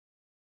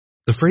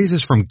 The phrase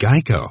is from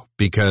Geico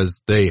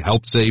because they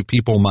help save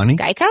people money.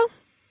 Geico?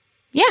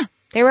 Yeah,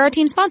 they were our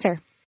team sponsor.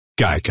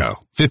 Geico.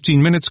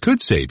 15 minutes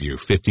could save you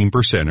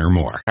 15% or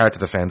more. Hard to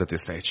defend at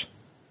this stage.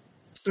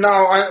 No,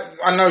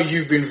 I know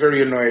you've been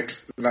very annoyed,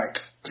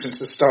 like, since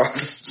the start of the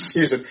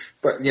season,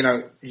 but, you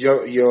know,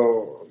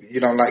 you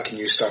don't like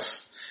new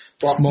stuff.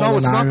 But no,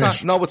 it's not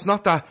that. No, it's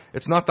not that.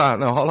 It's not that.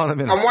 No, hold on a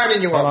minute. I'm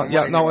winding you up.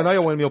 Yeah, no, I know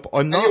you're winding me up.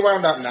 I'm not. And you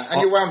wound up now.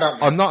 And you wound up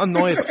now. I'm not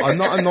annoyed.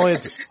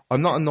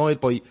 I'm not annoyed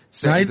by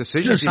certain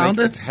decisions they make.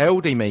 It's how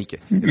they make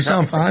it. You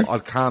sound fine. I'll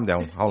calm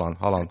down. Hold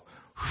on.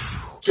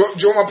 Do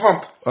you want my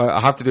pump?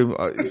 I have to do.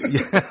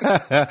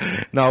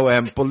 No,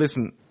 but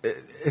listen,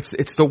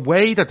 it's the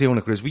way they're doing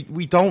it, Chris.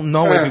 We don't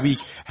know every week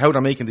how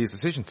they're making these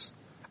decisions.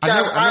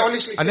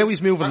 I know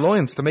he's moving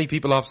lines to make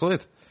people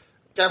offside.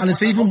 And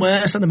it's even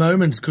worse at the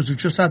moment because we've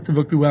just had the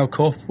Rugby World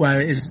Cup where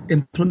it is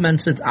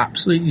implemented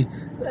absolutely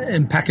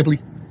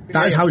impeccably.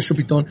 That is how it should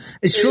be done.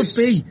 It should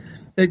be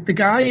the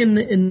guy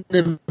in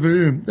the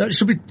room. There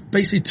should be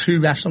basically two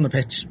refs on the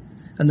pitch,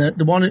 and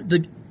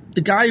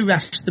the guy who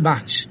refs the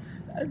match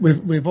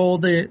with all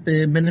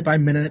the minute by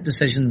minute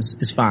decisions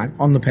is fine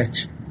on the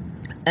pitch.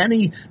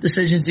 Any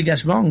decisions he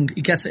gets wrong,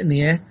 he gets it in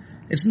the air.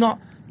 It's not.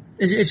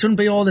 It shouldn't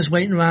be all this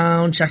waiting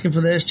around, checking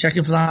for this,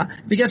 checking for that.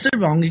 If he gets it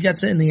wrong, he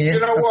gets it in the air. You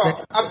know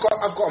what? I've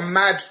got a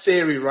mad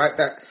theory, right?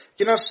 That,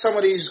 you know, some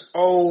of these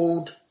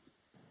old,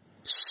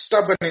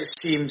 stubborn, it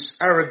seems,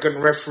 arrogant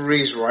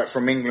referees, right,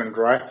 from England,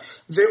 right?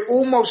 They're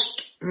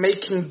almost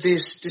making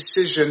these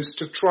decisions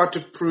to try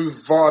to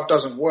prove VAR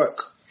doesn't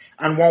work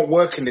and won't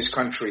work in this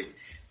country.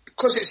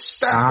 Because it's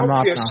that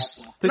obvious.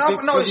 They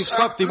won't use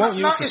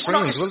the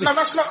screens, will they? No,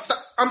 that's not.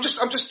 I'm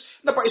just.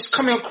 No, but it's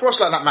coming across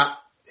like that, Matt.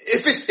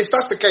 If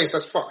that's the case,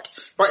 that's fucked.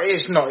 But it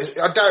is not.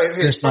 I doubt it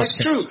is. But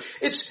it's true.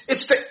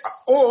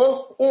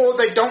 Or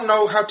they don't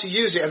know how to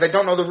use it and they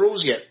don't know the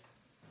rules yet.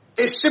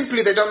 It's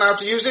simply they don't know how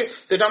to use it.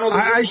 They don't know the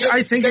rules yet.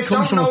 I think it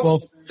comes from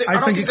above.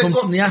 I think it comes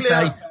from the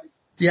FA.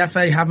 The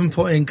FA haven't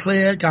put in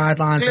clear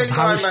guidelines of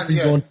how it should be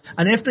done.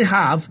 And if they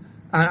have,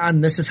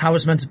 and this is how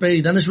it's meant to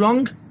be, then it's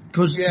wrong.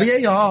 Because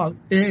VAR,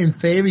 in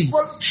theory,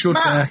 should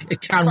work.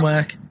 It can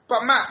work.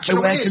 But Matt, it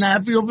works in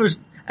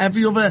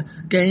every other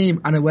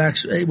game, and it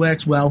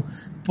works well.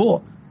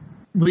 But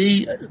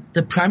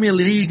the Premier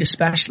League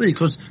especially,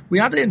 because we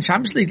had it in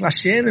Champions League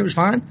last year and it was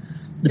fine.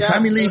 The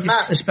Premier League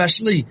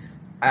especially,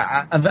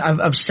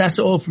 I've set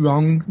it up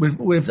wrong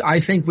I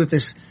think with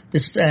this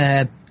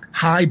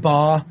high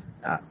bar,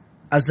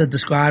 as they're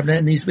describing it.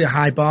 It needs to be a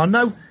high bar.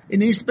 No, it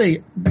needs to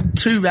be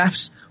two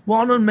refs,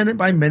 one on minute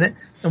by minute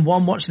and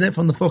one watching it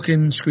from the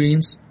fucking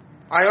screens.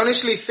 I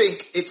honestly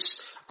think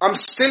I'm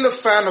still a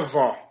fan of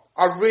VAR.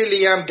 I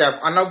really am, Gav.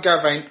 I know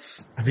Gav ain't.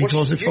 Have you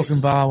closed the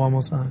fucking bar one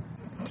more time?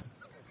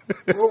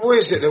 What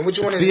is it then? What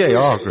do you want to do?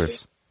 VAR,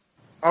 Chris.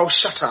 Oh,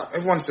 shut up.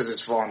 Everyone says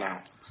it's VAR now.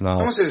 No.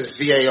 No one says it's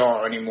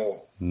VAR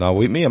anymore. No,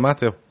 me and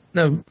Matthew.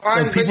 No,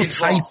 people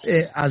type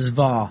it as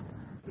VAR.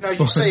 No,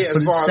 you say it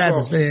as VAR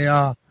as well.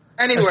 VAR.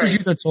 Anyway. That's because you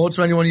don't talk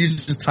to anyone, you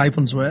just type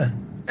on Twitter.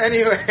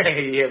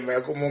 Anyway, yeah, mate,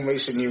 I've got more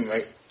mates than you,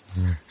 mate.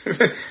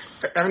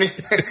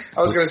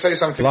 I was going to say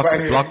something, block, but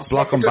anyway.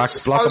 Block them back,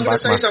 I was going to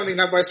say something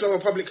now, but it's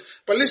not public.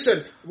 But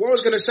listen, what I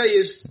was going to say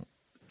is,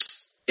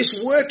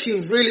 it's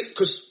working really,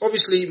 because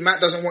obviously Matt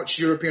doesn't watch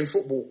European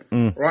football,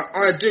 right?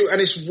 I do,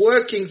 and it's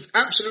working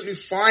absolutely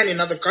fine in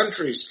other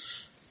countries.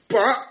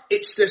 But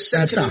it's their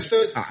second and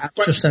third.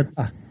 Just said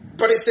that.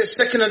 But it's their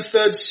second and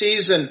third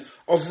season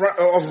of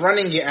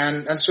running it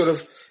and sort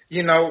of,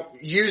 you know,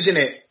 using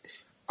it.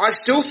 I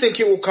still think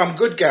it will come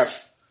good, Gav.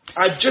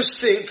 I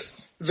just think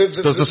there's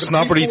a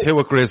snobbery to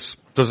it, Grizz.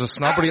 There's a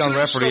snobbery on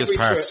Absolute referee's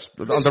part.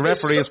 On the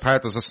referee's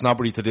part, there's a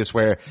snobbery to this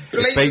where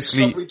it's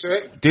basically,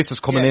 this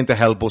is coming in to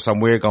help us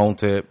and we don't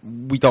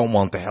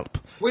want the help.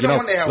 We don't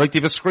want the help. Like,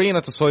 they've a screen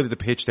at the side of the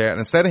pitch there, and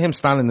instead of him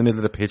standing in the middle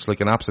of the pitch like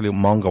an absolute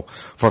mongo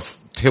for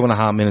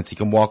 2.5 minutes, he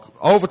can walk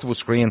over to a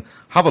screen,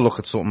 have a look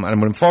at something,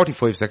 and within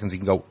 45 seconds he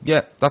can go,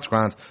 yeah, that's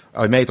grand.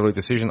 I made the right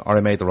decision, or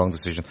I made the wrong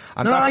decision.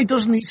 And he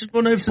doesn't need to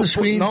run over to the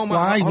screen.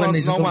 When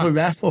there's another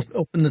ref up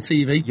in the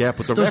TV? Yeah,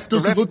 but the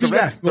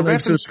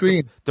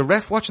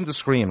ref watching the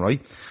screen,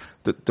 right?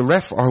 The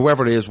ref or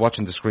whoever it is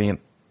watching the screen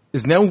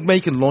is now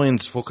making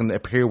lines fucking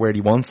appear where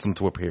he wants them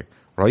to appear.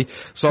 Right?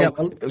 So he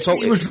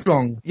was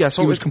wrong. Yeah,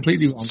 so he was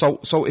completely wrong.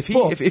 So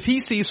if he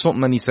sees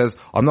something and he says,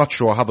 I'm not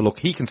sure, have a look,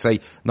 he can say,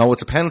 no,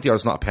 it's a penalty or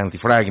it's not a penalty,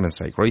 for argument's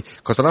sake, right?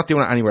 Because they're not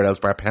doing it anywhere else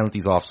but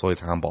penalties, offsides,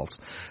 handballs.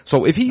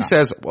 So if he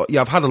says, well, yeah,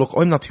 I've had a look,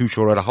 I'm not too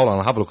sure, right? Hold on,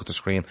 I'll have a look at the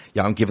screen.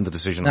 Yeah, I'm giving the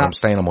decision, I'm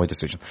staying on my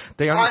decision.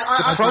 They are,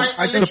 the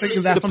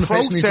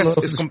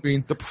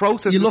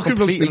process is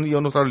completely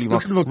utterly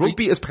wrong.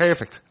 Rugby is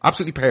perfect.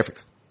 Absolutely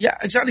perfect. Yeah,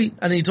 exactly.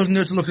 And he doesn't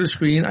know to look at the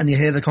screen and you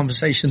hear the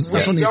conversation. We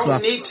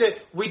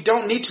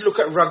don't need to look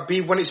at rugby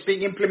when it's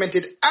being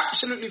implemented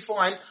absolutely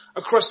fine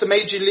across the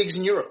major leagues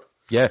in Europe.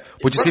 Yeah,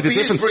 but you see the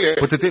difference.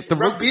 But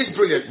rugby is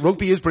brilliant.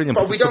 Rugby is brilliant.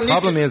 But we don't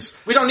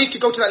need to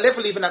go to that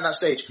level even at that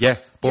stage. Yeah,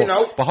 but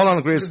hold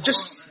on,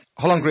 Grizz.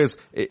 Hold on, Grizz.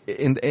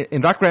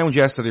 In that ground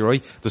yesterday,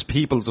 right? There's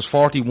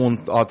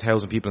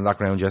 41,000 people in that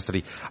ground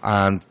yesterday,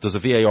 and there's a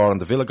VAR on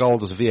the Villa goal,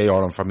 there's a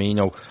VAR on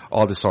Firmino,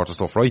 all this sort of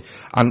stuff, right?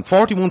 And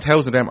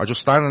 41,000 of them are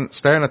just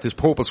staring at this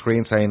purple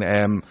screen saying,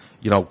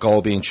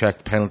 goal being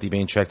checked, penalty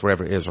being checked,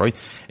 wherever it is, right?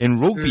 In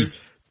rugby,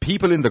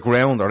 people in the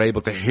ground are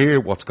able to hear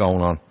what's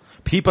going on.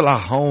 People at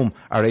home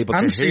are able to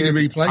hear and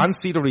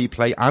see the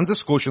replay and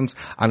discussions,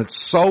 and it's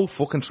so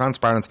fucking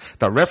transparent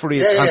that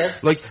referees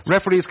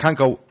referees can't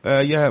go,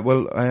 I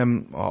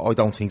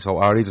don't think so,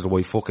 or either the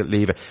way, fuck it,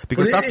 leave it.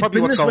 Because that's probably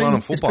what's going on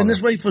in football. It's been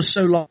this way for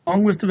so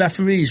long with the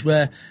referees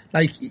where,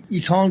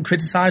 you can't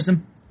criticise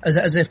them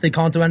as if they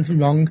can't do anything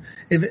wrong.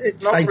 A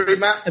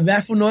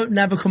ref will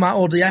never come out,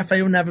 or the FA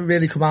will never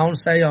really come out and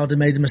say, they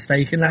made a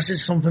mistake, and that's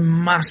just something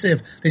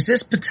massive. There's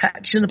this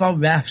protection about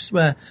refs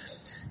where,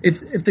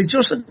 If they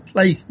just,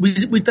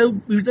 we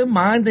don't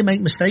mind they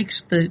make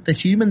mistakes. They're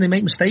human, they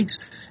make mistakes.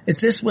 It's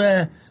this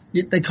where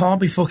they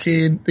can't be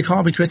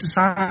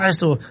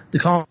criticised or they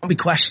can't be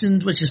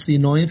questioned, which is the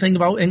annoying thing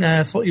about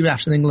footy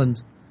refs in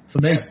England, for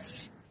me.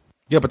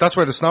 Yeah, but that's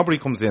where the snobbery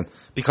comes in,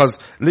 because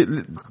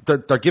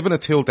they're given a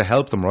tool to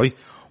help them, right?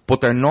 But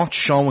they're not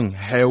showing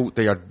how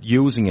they are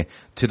using it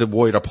to the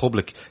wider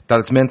public. That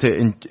it's meant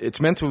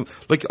to,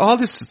 all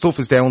this stuff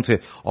is down to,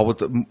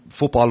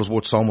 football is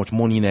worth so much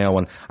money now,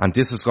 and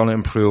this is going to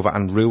improve it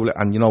and rule it,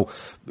 and,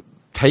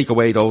 take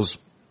away those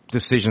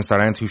decisions that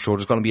aren't too sure.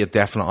 There's going to be a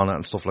definite on it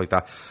and stuff like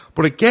that.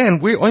 But again,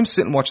 I'm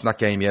sitting watching that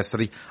game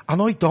yesterday,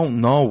 and I don't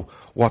know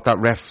what that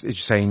ref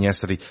is saying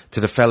yesterday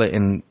to the fella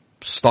in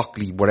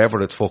Stockley, whatever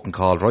it's fucking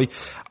called, right?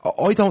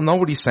 I don't know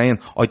what he's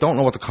saying. I don't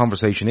know what the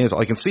conversation is.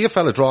 I can see a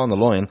fella drawing the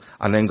line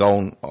and then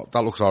going,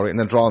 that looks alright, and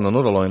then drawing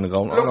another line and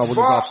going, but he's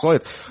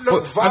offside.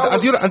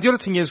 And the other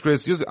thing is,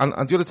 Grizz,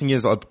 and the other thing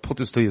is, I'll put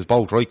this to you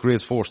both, right?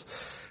 Grizz first.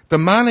 The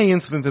Mane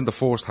incident in the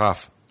first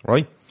half,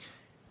 right?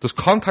 There's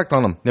contact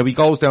on him. Now he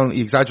goes down,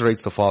 he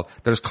exaggerates the fall.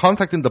 There's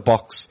contact in the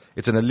box.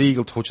 It's an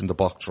illegal touch in the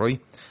box,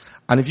 right?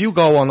 And if you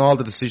go on all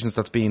the decisions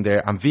that's been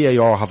there, and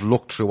VAR have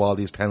looked through all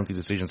these penalty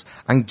decisions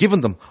and given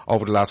them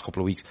over the last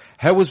couple of weeks,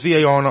 how is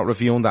VAR not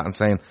reviewing that and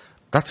saying,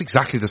 that's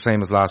exactly the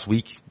same as last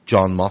week,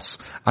 John Moss,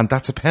 and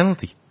that's a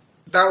penalty?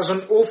 That was an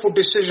awful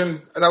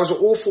decision.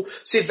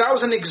 That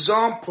was an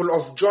example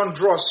of John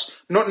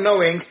Dross not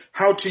knowing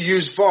how to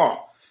use VAR.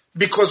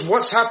 Because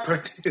what's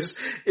happened is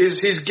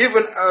he's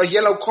given a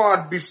yellow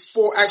card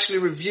before actually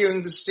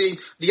reviewing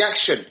the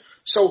action.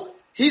 So,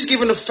 he's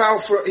given a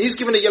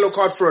yellow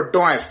card for a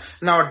dive.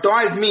 Now, a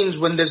dive means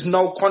when there's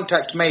no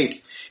contact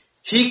made.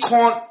 He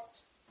can't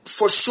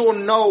for sure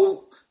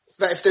know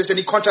that if there's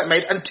any contact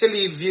made until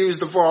he views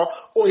the VAR,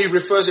 or he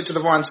refers it to the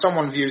VAR and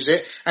someone views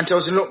it and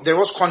tells him, look, there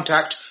was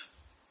contact.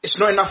 It's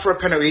not enough for a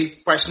penalty,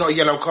 but it's not a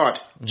yellow card.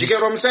 Do you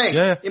get what I'm saying?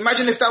 Yeah.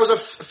 Imagine if that was a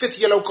fifth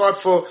yellow card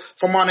for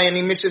Mane and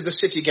he misses the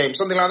City game,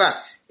 something like that.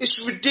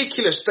 It's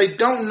ridiculous. They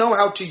don't know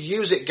how to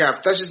use it,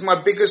 Gav. This is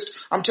my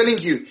biggest, I'm telling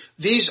you,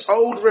 these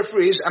old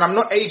referees, and I'm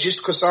not ageist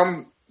because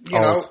I'm,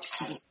 right?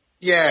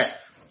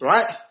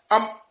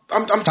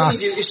 I'm telling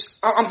you,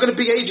 I'm going to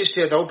be ageist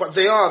here though, but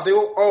they're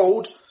all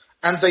old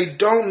and they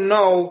don't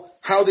know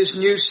how this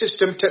new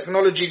system,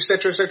 technology,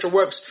 etc.,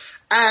 works.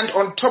 And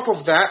on top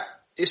of that,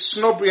 it's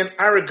snobbery and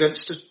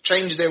arrogance to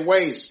change their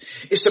ways.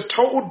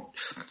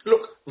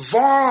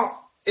 VAR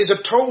is a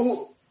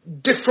total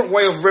different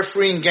way of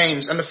refereeing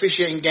games and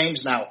officiating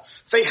games now.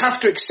 They have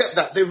to accept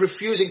that. They're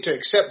refusing to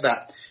accept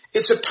that.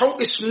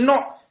 It's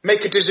not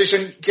make a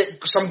decision,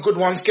 get some good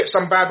ones, get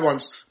some bad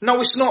ones. No,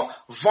 it's not.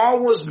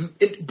 VAR was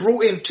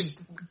brought in to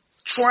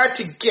try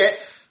to get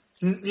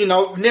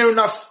near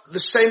enough the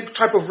same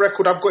type of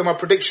record I've got in my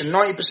prediction,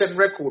 90%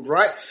 record,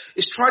 right?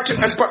 It's tried to,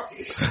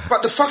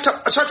 but the fucked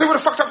up, I'll tell you what the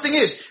fucked up thing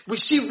is. We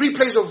see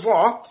replays of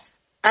VAR,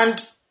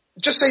 and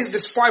just say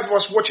there's 5 of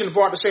us watching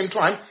VAR at the same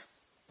time,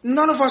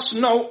 none of us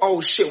know,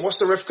 oh shit, what's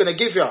the ref gonna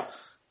give you?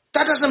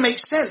 That doesn't make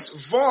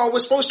sense. VAR, we're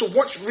supposed to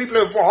watch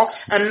replay of VAR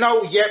and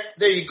know, yep,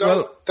 there you go.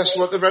 Well, that's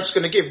what the ref's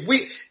going to give.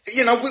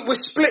 We're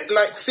split,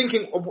 like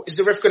thinking, oh, is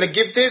the ref going to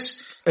give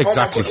this?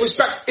 Exactly. Oh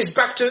it's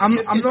back to. I'm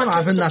not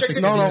having that.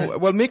 No.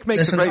 Well, Mick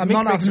makes a great. I'm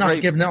not having that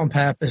giving it on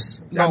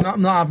purpose. No.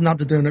 I'm not having that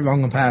to doing it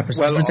wrong on purpose.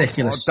 Well, it's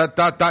ridiculous.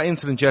 That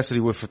incident yesterday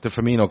with the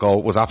Firmino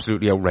goal was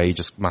absolutely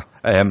outrageous.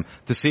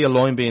 To see a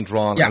line being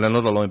drawn and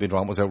another line being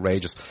drawn was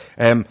outrageous.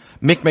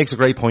 Mick makes a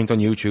great point on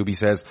YouTube. He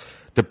says,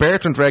 the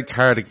Bertrand red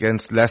card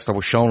against Leicester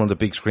was shown on the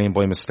big screen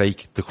by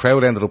mistake. The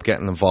crowd ended up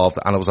getting involved,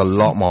 and it was a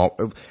lot more.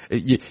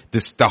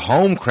 The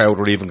home crowd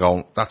were even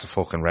going, "That's a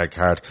fucking red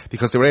card,"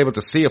 because they were able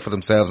to see it for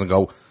themselves and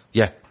go,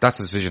 "Yeah, that's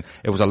the decision."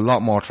 It was a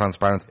lot more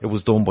transparent. It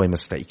was done by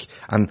mistake.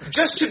 And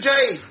just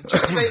today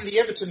in the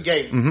Everton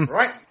game,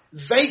 right?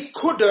 They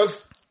could have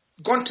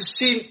gone to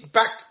see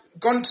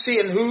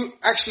and who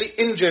actually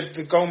injured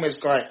the Gomez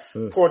guy.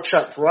 Poor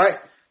chap, right?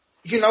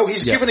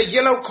 He's given a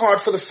yellow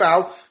card for the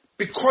foul.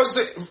 Because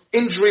the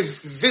injury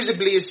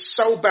visibly is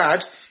so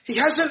bad, he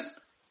hasn't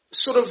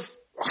sort of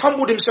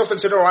humbled himself and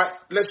said, all right,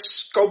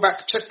 let's go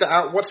back, check that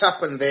out, what's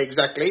happened there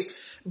exactly.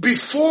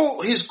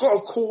 Before he's got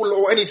a call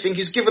or anything,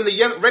 he's given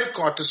the red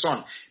card to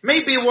Son.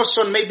 Maybe it was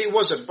Son, maybe it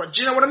wasn't. But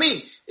do you know what I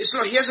mean? It's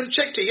not, he hasn't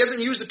checked it. He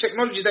hasn't used the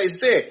technology that is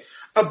there.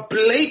 A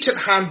blatant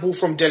handball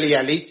from Dele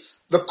Alli.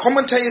 The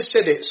commentators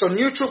said it. So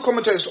neutral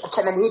commentators, I can't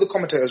remember who the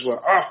commentators were.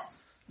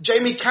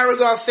 Jamie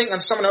Carragher, I think,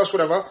 and someone else,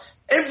 whatever.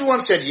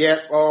 Everyone said, yeah,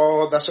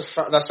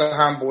 that's a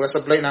handball, that's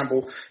a blatant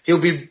handball. He'll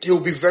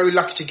be very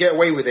lucky to get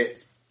away with it.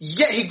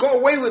 Yet he got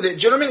away with it.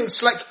 Do you know what I mean?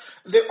 It's like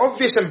the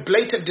obvious and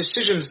blatant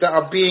decisions that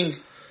are being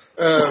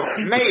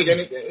made.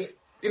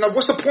 And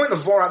what's the point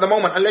of VAR at the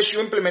moment unless you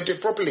implement it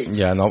properly?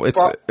 Yeah, no,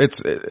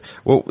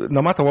 well,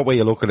 no matter what way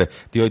you look at it,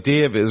 the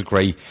idea of it is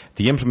great.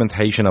 The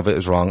implementation of it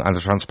is wrong, and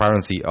the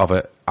transparency of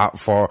it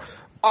for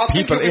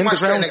people in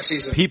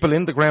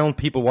the ground,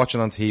 people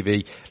watching on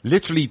TV.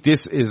 Literally,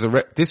 this is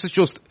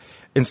just,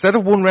 instead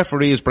of one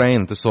referee's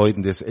brain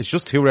deciding this, it's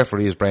just 2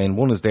 referees' brain.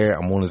 One is there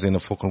and one is in a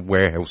fucking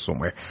warehouse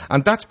somewhere.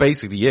 And that's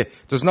basically it.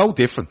 There's no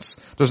difference.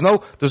 There's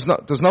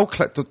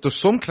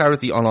some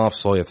clarity on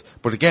offside.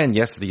 But again,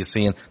 yesterday you're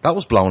seeing that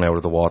was blown out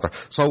of the water.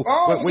 So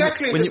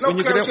exactly. There's no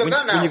clarity on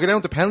that now. When you get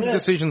down to penalty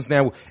decisions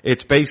now,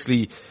 it's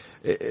basically,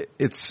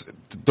 it's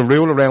the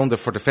rule around it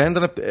for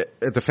defending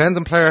a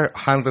defending player,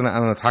 handling it,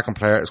 and an attacking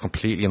player is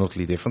completely and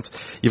utterly different.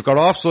 You've got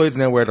offsides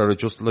now where they're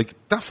just like,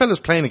 that fella's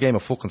playing a game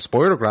of fucking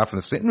Spirograph in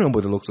the sitting room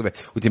by the looks of it,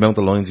 with the amount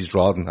of lines he's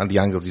drawing and the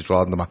angles he's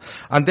drawing them at.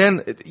 And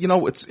then,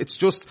 it's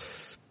just,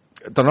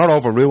 they're not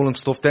overruling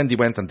stuff. Then they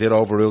went and did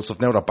overrule stuff.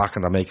 Now they're back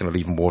and they're making it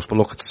even worse. But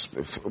look,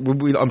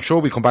 I'm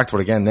sure we'll come back to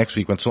it again next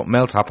week when something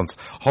else happens.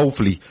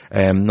 Hopefully,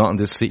 not in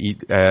this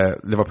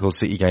Liverpool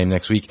City game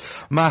next week.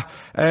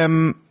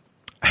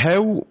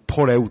 How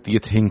put out do you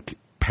think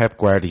Pep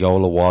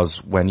Guardiola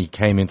was when he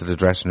came into the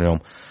dressing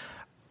room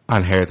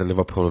and heard that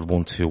Liverpool had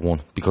won 2-1?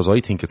 Because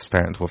I think it's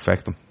starting to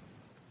affect him.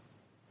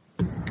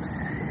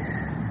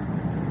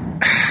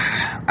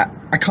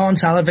 I can't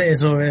tell if it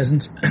is or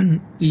isn't.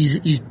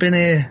 He's been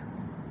here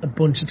a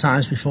bunch of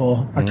times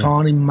before. I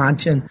can't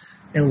imagine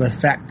it will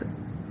affect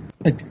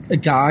a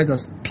guy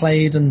that's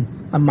played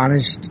and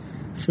managed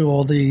through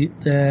all the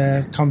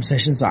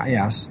competitions that he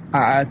has.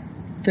 I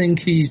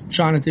think he's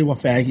trying to do what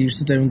Fergie used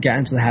to do and get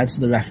into the heads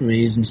of the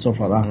referees and stuff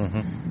like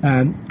that.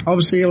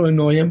 Obviously it'll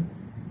annoy him,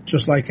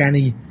 just like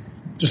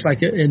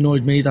it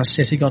annoyed me that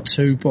City got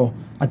 2, but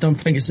I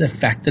don't think it's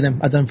affected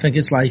him. I don't think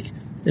it's like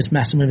it's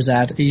messing with his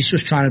head. He's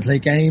just trying to play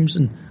games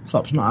and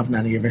Klopp's not having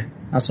any of it.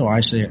 That's how I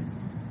see it.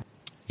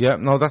 Yeah,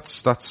 no,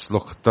 that's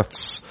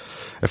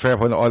a fair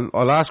point.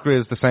 I'll ask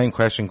Grizz the same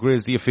question.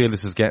 Grizz, do you feel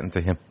this is getting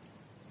to him?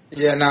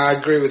 Yeah, no, I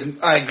agree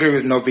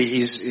with Nobby.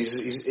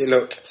 He's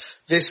look,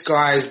 this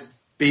guy's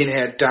been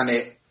here, done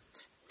it.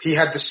 He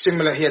had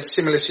similar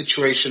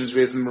situations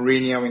with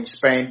Mourinho in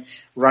Spain,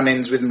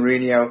 run-ins with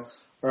Mourinho.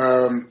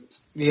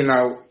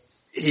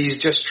 He's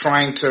just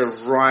trying to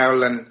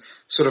rile and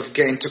sort of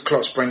get into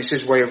Klopp's brain. It's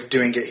his way of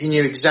doing it. He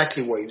knew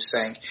exactly what he was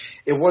saying.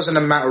 It wasn't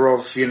a matter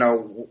of,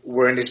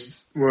 we're in his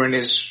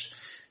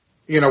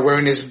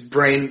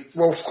brain.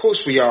 Well, of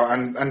course we are,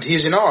 and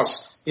he's in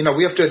ours.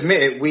 We have to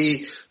admit it.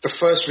 The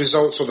first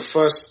results or the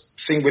first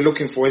thing we're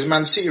looking for is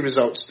Man City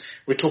results.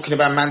 We're talking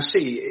about Man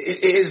City.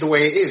 It is the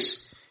way it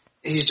is.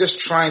 He's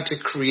just trying to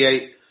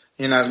create,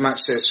 as Matt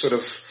says, sort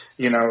of,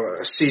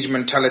 a siege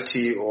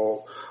mentality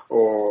or,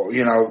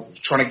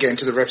 trying to get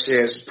into the ref's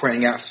ears,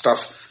 pointing out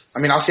stuff. I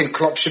mean, I think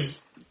Klopp should,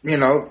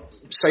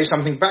 say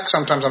something back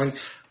sometimes. I mean,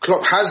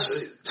 Klopp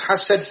has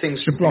said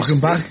things. Should block him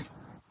back.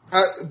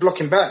 Block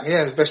him back,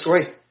 yeah, the best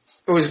way.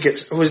 Always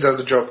does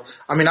the job.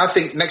 I mean, I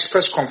think next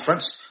press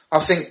conference, I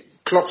think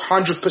Klopp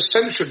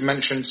 100% should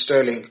mention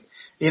Sterling,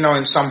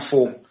 in some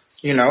form.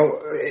 It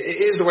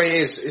is the way it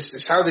is.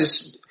 It's how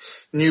this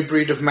new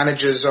breed of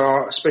managers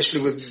are,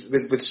 especially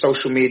with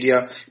social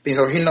media. He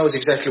knows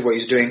exactly what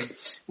he's doing.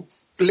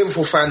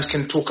 Liverpool fans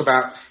can talk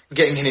about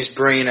getting in his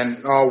brain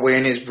and we're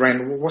in his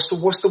brain. What's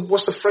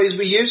the phrase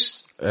we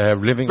use?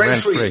 Living rent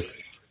free.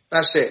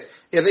 That's it.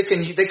 Yeah, they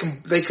can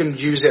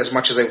use it as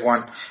much as they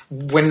want.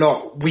 We're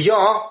not. We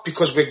are,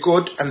 because we're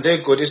good and they're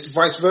good. It's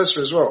vice versa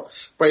as well.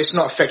 But it's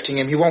not affecting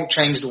him. He won't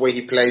change the way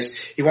he plays.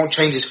 He won't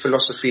change his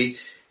philosophy.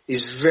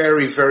 He's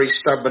very, very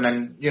stubborn,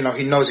 and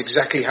he knows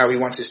exactly how he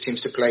wants his teams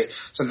to play.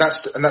 So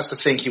that's the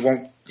thing. He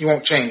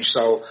won't change.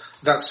 So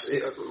that's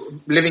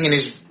living in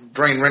his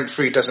brain rent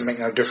free doesn't make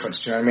no difference.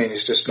 Do you know what I mean?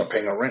 He's just not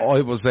paying no rent.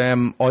 I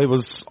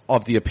was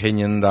of the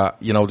opinion that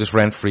this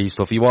rent free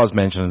stuff. He was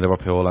mentioning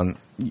Liverpool, and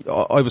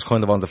I was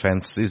kind of on the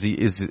fence. Is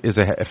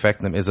it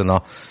affecting him? Is it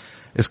not?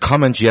 His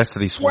comments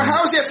yesterday. Well,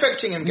 how is it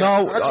affecting him?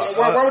 No,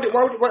 how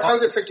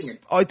is it affecting him?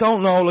 I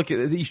don't know. Look,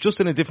 he's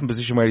just in a different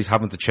position where he's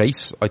having to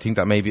chase. I think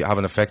that maybe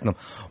having affected him.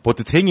 But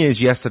the thing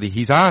is, yesterday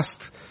he's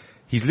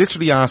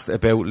literally asked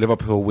about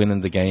Liverpool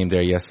winning the game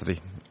there yesterday,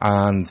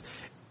 and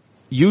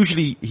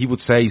usually he would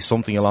say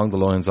something along the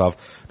lines of,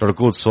 they're a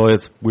good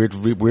side, we're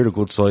a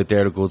good side,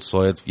 they're a good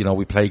side,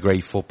 we play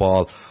great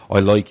football, I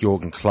like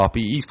Jurgen Klopp.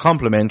 He's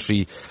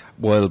complimentary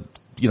while,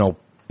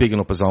 bigging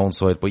up his own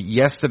side. But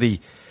yesterday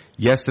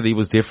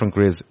was different,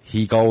 Grizz.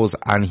 He goes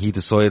and he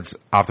decides,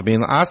 after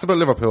being asked about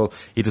Liverpool,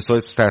 he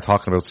decides to start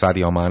talking about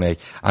Sadio Mane.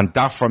 And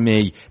that, for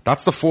me,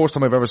 that's the first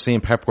time I've ever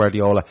seen Pep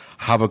Guardiola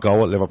have a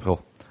go at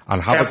Liverpool.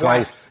 And have a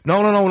go.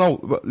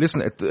 No.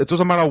 Listen, it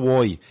doesn't matter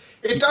why.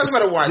 It does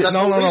matter why. That's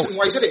the reason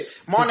why he said it.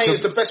 Mane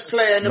is the best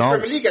player in the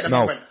Premier League at the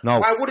moment.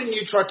 Why wouldn't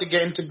you try to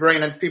get into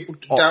brain and people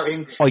doubt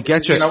him? I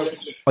get you.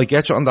 I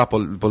get you on that,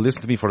 but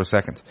listen to me for a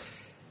second.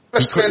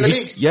 Best player in the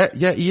league.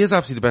 Yeah, he is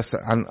absolutely the best.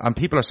 And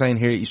people are saying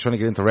here he's trying to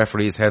get into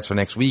referees' heads for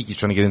next week. He's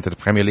trying to get into the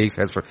Premier League's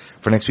heads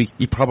for next week.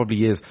 He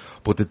probably is.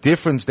 But the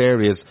difference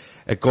there is,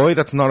 a guy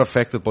that's not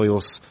affected by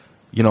us,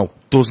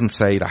 doesn't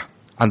say that.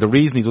 And the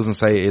reason he doesn't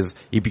say it is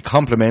he'd be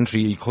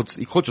complimentary. He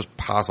could just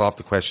pass off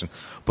the question.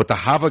 But to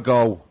have a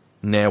go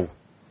now,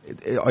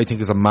 I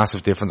think is a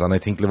massive difference, and I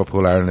think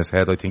Liverpool are in his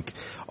head. They are,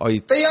 but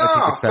it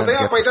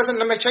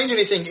doesn't change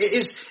anything.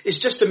 It's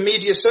just a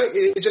media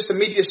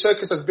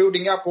circus that's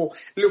building up, or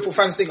Liverpool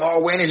fans think,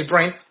 we're in his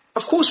brain.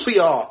 Of course we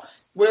are.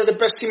 We're the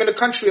best team in the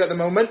country at the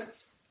moment.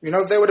 They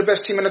were the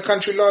best team in the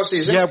country last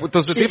season. Yeah, but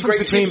there's a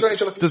difference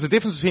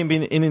between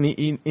being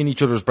in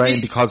each other's brain,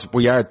 because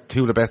we are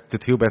the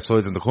two best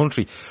sides in the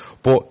country.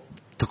 But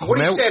to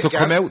come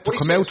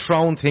out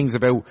throwing things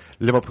about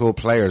Liverpool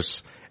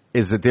players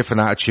is a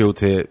different attitude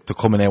to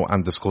coming out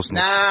and discussing.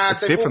 Nah,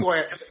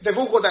 they've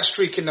all got that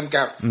streak in them,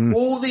 Gav.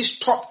 All these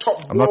top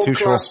world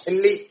class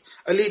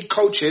elite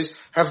coaches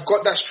have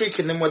got that streak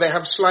in them where they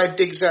have slide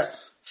digs at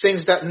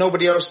things that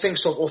nobody else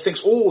thinks of, or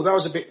thinks, that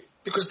was a bit.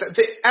 Because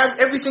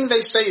everything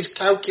they say is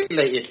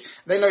calculated.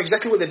 They know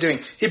exactly what they're doing.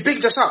 He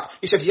bigged us up.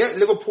 He said,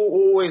 Liverpool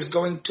always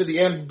going to the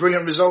end,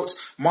 brilliant results.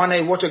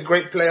 Mane, what a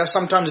great player.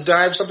 Sometimes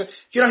dives, sometimes.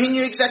 He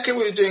knew exactly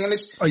what he was doing. And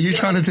are you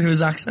trying to do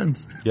his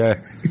accent?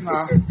 Yeah.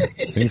 Nah.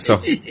 I think so.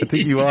 I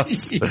think he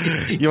was.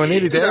 You were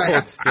nearly there,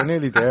 bud. You're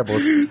nearly there,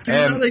 bud. Do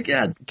that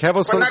again.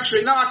 But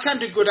naturally, I can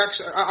do good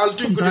accent. I'll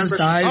do good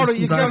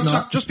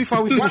impressions. Just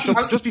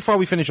before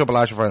we finish up,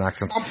 Elijah, for an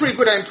accent. I'm pretty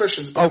good at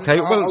impressions. Okay,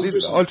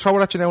 I'll throw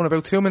it at you now in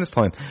about 2 minutes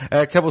time.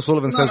 Kev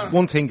O'Sullivan says,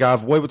 one thing,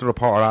 Gav, why would the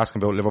reporter ask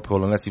him about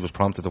Liverpool unless he was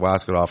prompted to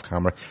ask it off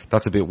camera?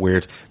 That's a bit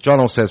weird. John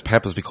O says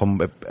Pep has become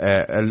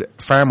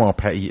far more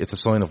petty. It's a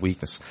sign of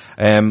weakness.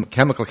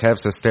 Chemical Kev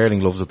says Sterling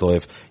loves a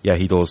dive. Yeah,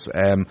 he does.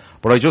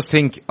 But I just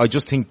think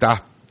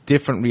that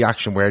different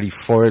reaction where he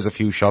fires a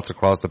few shots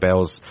across the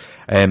bows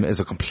is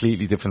a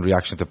completely different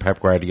reaction to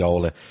Pep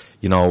Guardiola.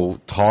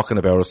 Talking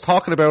about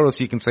us,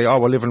 you can say,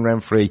 we're living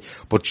rent free,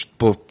 but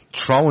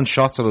throwing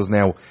shots at us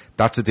now,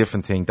 that's a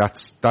different thing.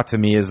 That to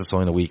me is a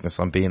sign of weakness.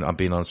 I'm being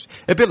honest.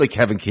 A bit like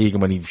Kevin Keegan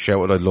when he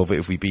shouted, "I'd love it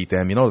if we beat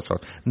them."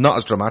 Not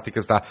as dramatic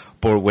as that,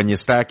 but when you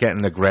start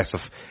getting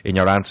aggressive in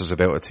your answers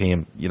about a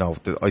team,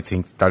 I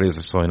think that is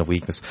a sign of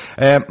weakness.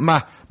 Man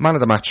of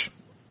the match.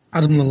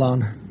 Adam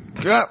Lallana.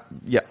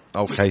 Yeah,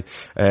 okay.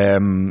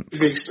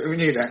 We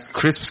knew that.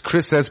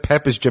 Chris says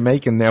Pep is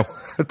Jamaican now.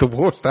 The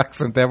worst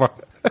accent ever.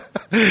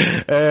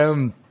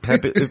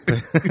 Pep,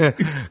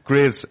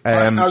 Grizz.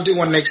 I'll do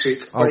one next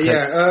week. But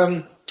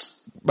okay.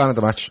 Man of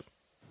the match.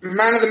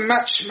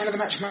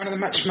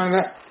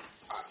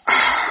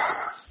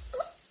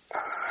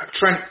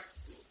 Trent.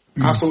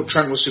 I thought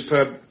Trent was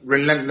superb,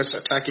 relentless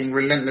attacking,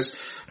 relentless.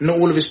 Not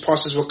all of his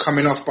passes were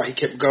coming off, but he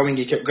kept going,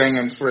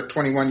 and for a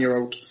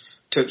 21-year-old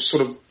to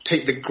sort of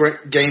take the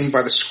game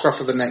by the scruff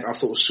of the neck, I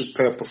thought was a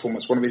superb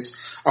performance.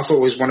 I thought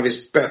it was one of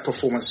his better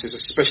performances,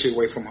 especially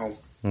away from home.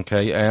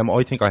 Okay,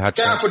 I think I had...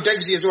 Down for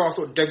Degsy as well. I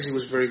thought Degsy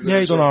was very good. Yeah,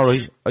 he done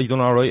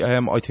alright.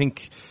 I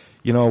think,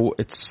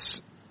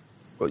 it's...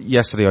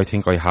 Yesterday I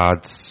think I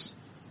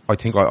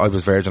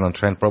was virgin on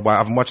Trent, but I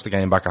haven't watched the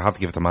game back. I have to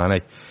give it to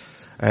Mane.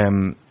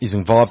 He's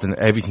involved in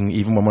everything,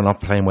 even when we're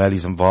not playing well,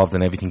 he's involved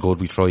in everything good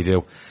we try to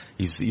do.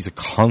 He's a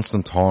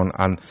constant thorn,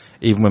 and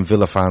even when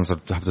Villa fans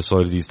have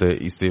decided he's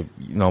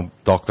the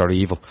Dr.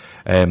 Evil,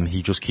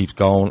 he just keeps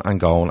going and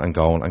going and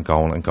going and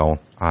going and going.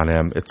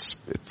 And,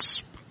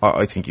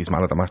 I think he's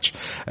man of the match.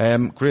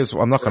 Grizz,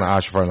 I'm not going to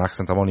ask you for an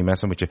accent, I'm only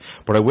messing with you,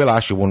 but I will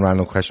ask you one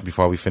random question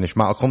before we finish.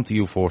 Matt, I'll come to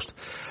you first.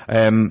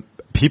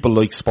 People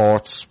like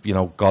sports,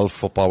 golf,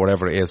 football,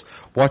 whatever it is.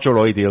 What's your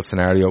ideal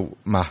scenario,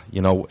 Matt?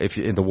 If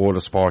in the world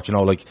of sport,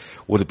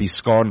 would it be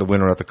scoring the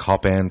winner at the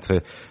Cop End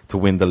to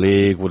win the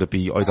league? Would it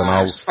be, I don't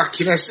know. Fuck,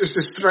 it's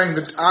just throwing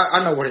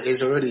I know what it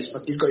is already.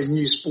 He's got his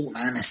new sport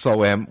now, innit?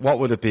 So, what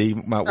would it be,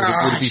 Matt?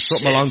 Would it be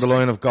something along the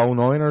line of Go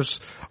Niners?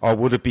 Or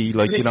would it be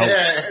like,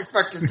 yeah,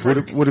 fucking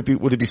would it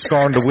be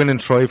scoring the winning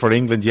try for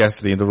England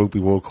yesterday in the Rugby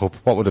World Cup?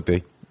 What would it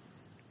be?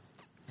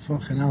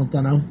 Fucking hell,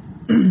 don't know.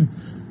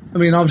 I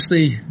mean,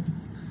 obviously,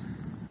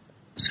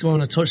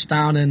 scoring a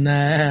touchdown in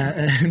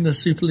the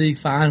Super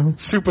League final.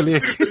 Super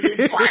League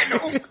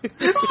final?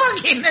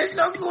 Fucking, there's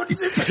no good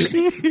Super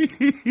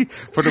League.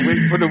 for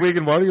the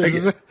Wigan Warriors,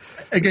 is it?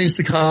 Against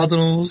the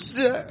Cardinals.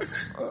 Yeah.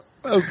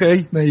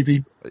 Okay.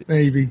 Maybe.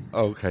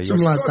 Okay.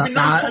 Something like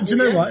that. Do you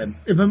know what?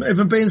 If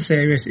I'm being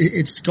serious,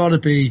 it's got to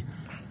be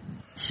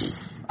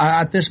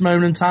at this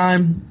moment in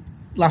time,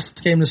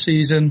 last game of the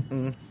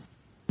season,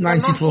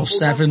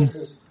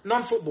 90+7.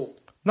 Non-football.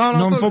 No,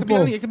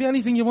 non-football. It can be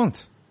anything you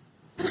want.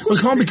 Well,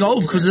 it can't be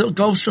golf, because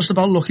golf's just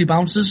about lucky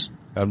bounces.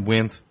 And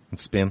wind and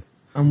spin.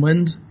 And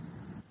wind.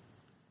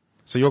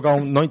 So you're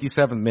going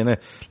 97th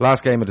minute,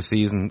 last game of the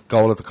season,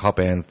 goal at the Cop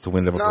End to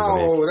win Liverpool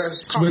the league.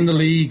 To win the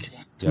league.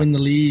 To win the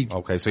league.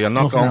 Okay, so you're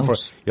not going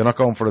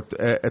for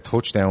a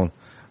touchdown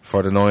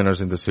for the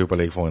Niners in the Super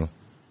League final.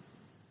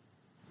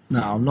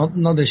 No,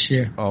 not this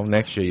year. Oh,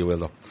 next year you will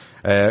though.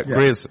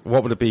 Grizz,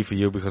 what would it be for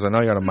you? Because I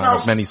know you're a man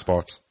of many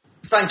sports.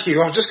 Thank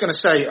you. I was just going to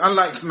say,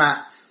 unlike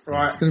Matt,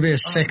 right? It's going to be a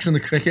 6 in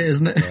the cricket,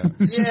 isn't it?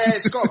 Yeah,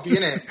 it's got to be,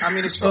 innit? I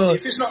mean, it's got,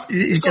 if it's not,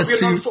 it's got to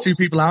be two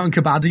people out in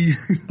kabaddi.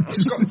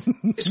 It's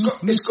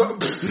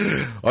got.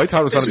 I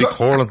thought it was going to be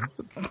curling.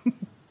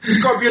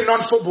 It's got to be a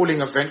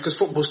non-footballing event because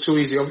football's too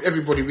easy.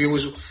 Everybody, we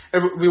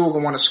all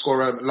want to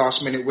score a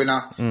last-minute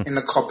winner in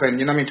the Cop End.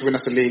 You know what I mean? To win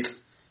us the league.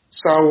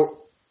 So,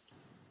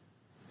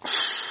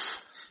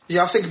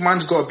 yeah, I think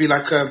mine's got to be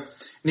like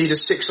need a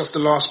 6 off the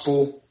last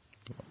ball.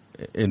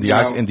 In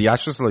the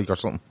Ashes League or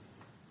something?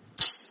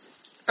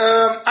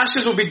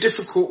 Ashes will be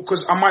difficult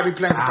because I might be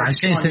playing for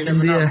Pakistan. Against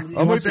India.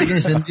 I might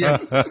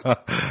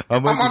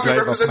be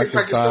representing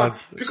Pakistan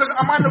because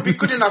I might not be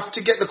good enough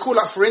to get the call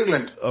up for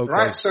England,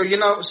 right? So,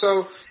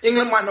 so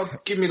England might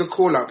not give me the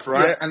call up,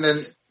 right? Yeah. And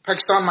then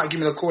Pakistan might give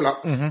me the call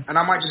up and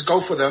I might just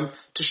go for them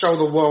to show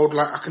the world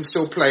like I can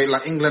still play,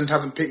 like England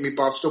haven't picked me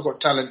but I've still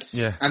got talent.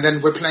 Yeah. And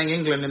then we're playing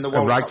England in the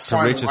World Cup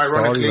final,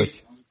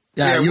 ironically.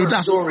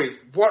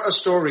 What a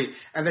story.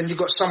 And then you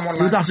got someone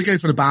like... You'd have to go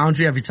for the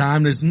boundary every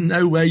time. There's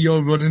no way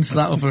you're running to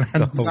that other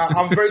end. No,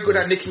 I'm very good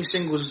at nicking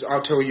singles,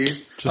 I'll tell you.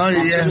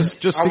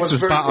 Just sticks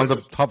his bat on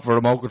the top of a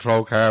remote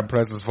control car and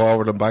presses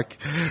forward and back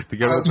to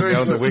get up and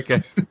down the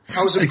wicket.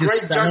 I was a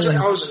great judge.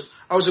 I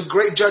was a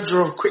great judger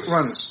of quick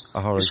runs.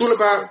 It's all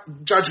about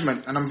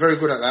judgment, and I'm very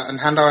good at that, and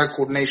hand-eye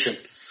coordination.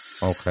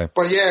 Okay.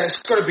 But yeah,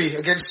 it's got to be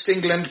against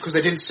England because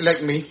they didn't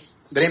select me.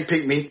 They didn't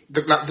pick me.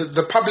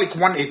 The public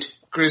wanted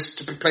Grizz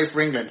to play for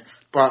England,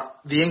 but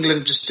the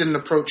England just didn't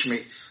approach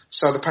me.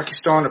 So the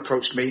Pakistan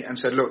approached me and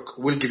said, look,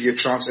 we'll give you a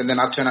chance. And then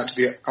I turned out to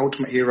be an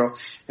ultimate hero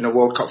in a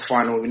World Cup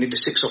final. We need a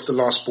 6 off the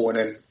last ball and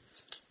then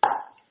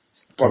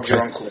Bob's your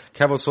uncle.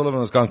 Kev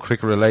O'Sullivan has gone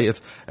cricket related.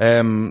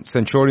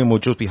 Centurion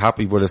would just be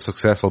happy with a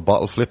successful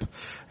bottle flip,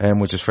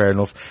 which is fair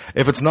enough.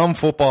 If it's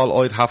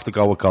non-football, I'd have to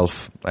go with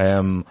golf.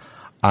 And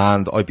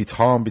I'd be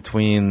torn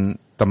between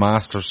the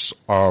Masters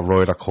or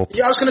Ryder Cup.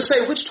 Yeah, I was going to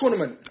say, which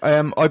tournament?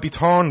 I'd be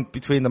torn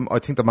between them. I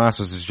think the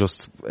Masters is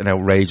just an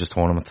outrageous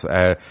tournament.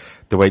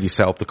 The way they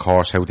set up the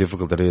course, how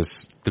difficult it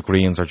is. The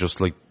greens are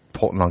just like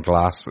putting on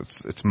glass.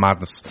 It's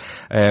madness.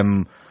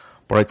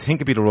 But I think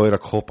it'd be the Ryder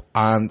Cup.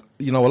 And,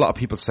 a lot of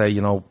people say,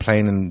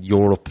 playing in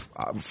Europe,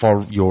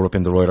 for Europe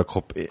in the Ryder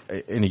Cup,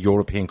 in a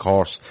European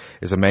course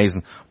is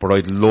amazing. But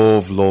I'd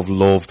love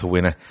to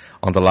win it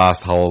on the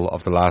last hole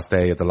of the last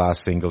day of the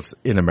last singles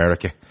in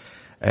America.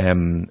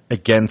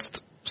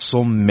 Against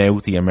some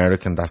mouthy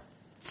American that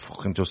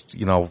fucking just,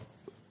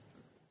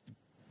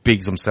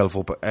 bigs himself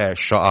up,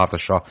 shot after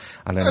shot,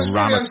 and then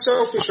ram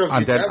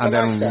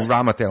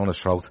it down his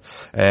throat,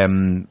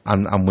 and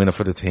win it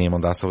for the team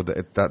on that. So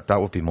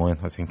that would be mine,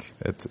 I think.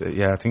 I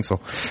think so.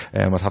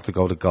 I'd have to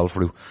go the golf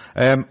route.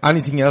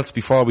 Anything else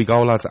before we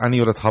go, lads?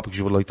 Any other topics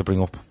you would like to bring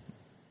up?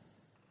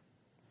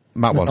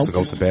 Matt wants to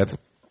go to bed.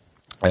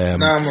 No,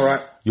 I'm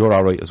alright. You're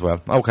alright as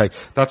well. Okay,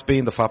 that's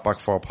been the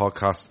Fatback 4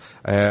 podcast.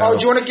 Do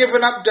you want to give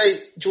an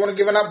update? Do you want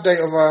to give an update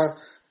of our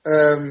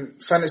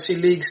fantasy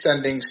league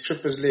standings,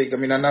 Trippers League? I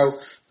mean, I know a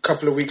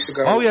couple of weeks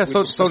ago. Oh yeah,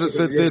 so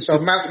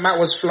Matt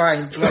was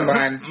flying. Do you remember?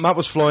 And Matt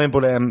was flying,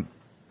 but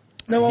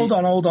no, hold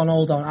on.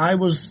 I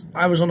was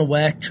on a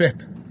work trip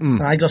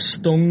and I got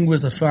stung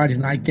with the Friday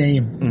night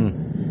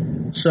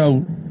game.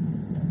 So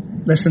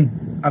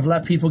listen, I've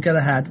let people get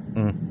ahead.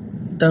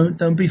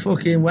 Don't be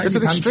fucking wet. It's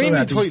an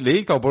extremely tight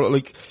league though, but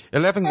like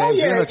 11 games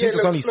in, I think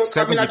there's only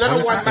 7 I don't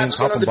know why Matt's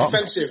gone on the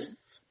defensive.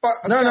 But,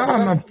 no,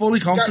 I'm fully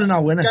confident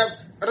I'll win it. Gav,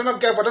 I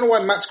don't know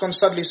why Matt's gone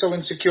suddenly so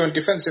insecure and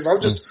defensive. I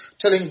was just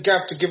telling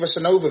Gav to give us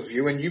an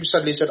overview, and you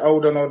suddenly said, "Oh,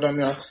 no." Well,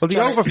 the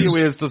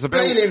overview is there's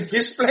about. He's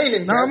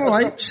explaining. No, I'm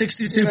alright.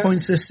 62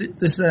 points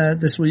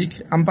this week.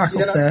 I'm back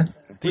up there.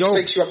 The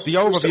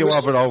overview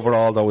of it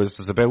overall, though, is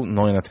there's about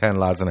 9 or 10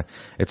 lads in it.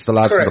 It's the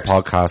lads in the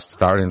podcast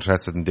that are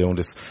interested in doing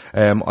this.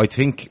 I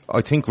think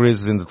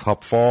Riz is in the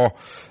top 4.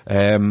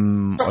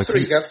 Top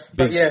 3, Gav.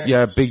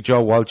 Big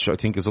Joe Walsh, I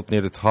think, is up near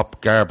the top.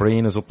 Gar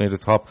Breen is up near the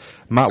top.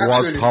 Matt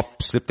was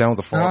top, slipped down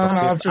to 4th. No,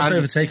 I've just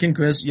overtaken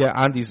Grizz. Yeah,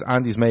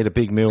 Andy's made a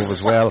big move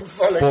as well.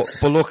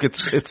 but look,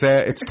 it's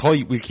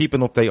tight. We'll keep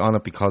an update on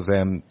it because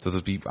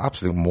there'll be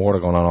absolute more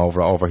going on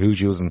over who's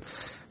using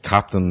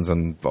captains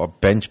and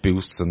bench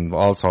boosts and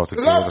all sorts of.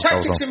 A lot of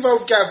tactics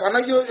involved, Gav. I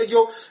know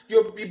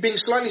you're being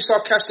slightly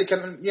sarcastic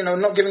and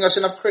not giving us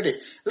enough credit.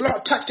 There's a lot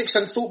of tactics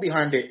and thought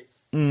behind it.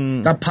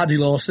 That Paddy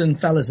Lawson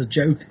fella's a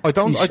joke. I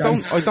don't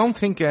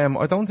think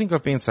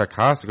I've been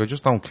sarcastic. I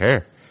just don't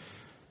care.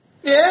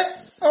 Yeah,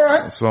 all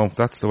right. So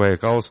that's the way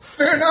it goes.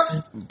 Fair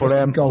enough.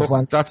 But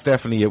look, that's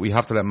definitely it. We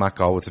have to let Matt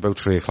go. It's about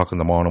 3:00 in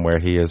the morning where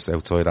he is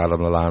outside Adam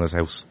Lallana's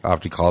house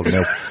after he called him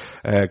out.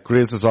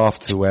 Grizz is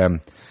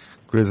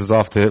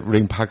off to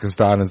ring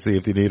Pakistan and see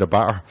if they need a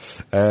batter.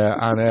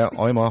 And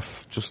I'm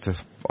off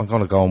I'm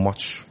going to go and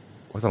watch.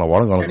 I don't know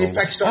what I'm going to do. I'm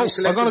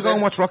going to go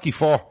and watch Rocky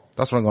 4.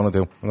 That's what I'm going to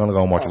do. I'm going to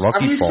go and watch Rocky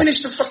 4. Have you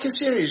finished the fucking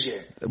series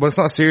yet? Well, it's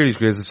not a series,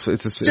 Grizz.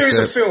 It's a series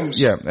of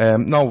films. Yeah.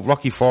 No,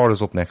 Rocky 4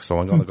 is up next, so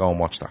I'm going to go and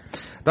watch that.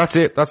 That's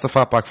it. That's the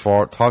Fatback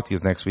 4. Talk to you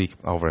next week.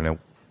 Over and out.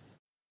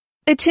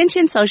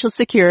 Attention Social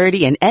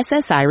Security and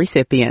SSI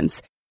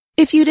recipients.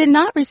 If you did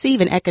not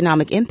receive an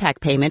economic impact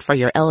payment for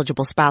your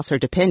eligible spouse or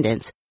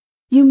dependents,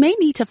 you may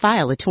need to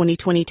file a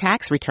 2020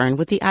 tax return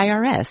with the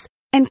IRS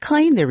and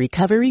claim the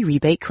recovery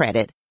rebate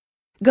credit.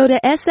 Go to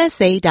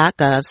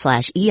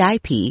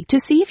ssa.gov/EIP to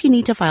see if you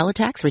need to file a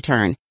tax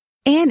return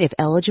and if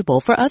eligible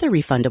for other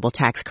refundable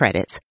tax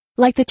credits,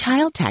 like the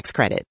child tax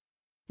credit.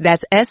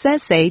 That's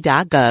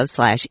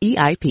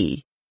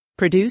ssa.gov/EIP.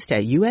 Produced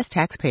at U.S.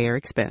 taxpayer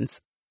expense.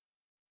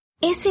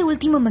 Ese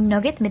último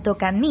McNugget me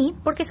toca a mí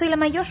porque soy la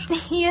mayor.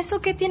 ¿Y eso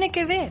qué tiene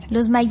que ver?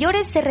 Los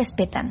mayores se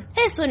respetan.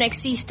 Eso no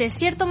existe,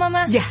 ¿cierto,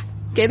 mamá? Ya,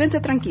 quédense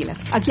tranquilas.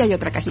 Aquí hay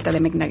otra cajita de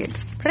McNuggets.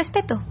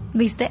 Respeto,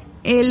 ¿viste?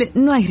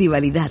 No hay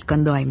rivalidad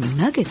cuando hay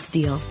McNuggets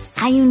deal.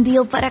 Hay un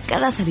deal para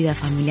cada salida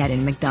familiar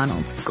en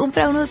McDonald's.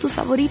 Compra uno de tus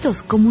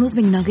favoritos, como unos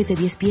McNuggets de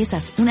 10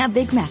 piezas, una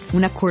Big Mac,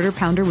 una Quarter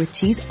Pounder with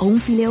cheese o un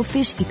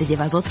Filet-O-Fish y te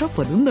llevas otro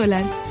por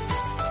 $1.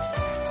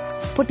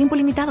 Por tiempo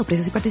limitado,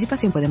 precios y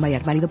participación pueden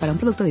variar. Válido para un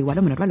producto de igual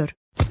o menor valor.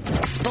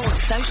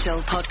 Sports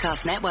Social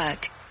Podcast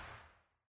Network.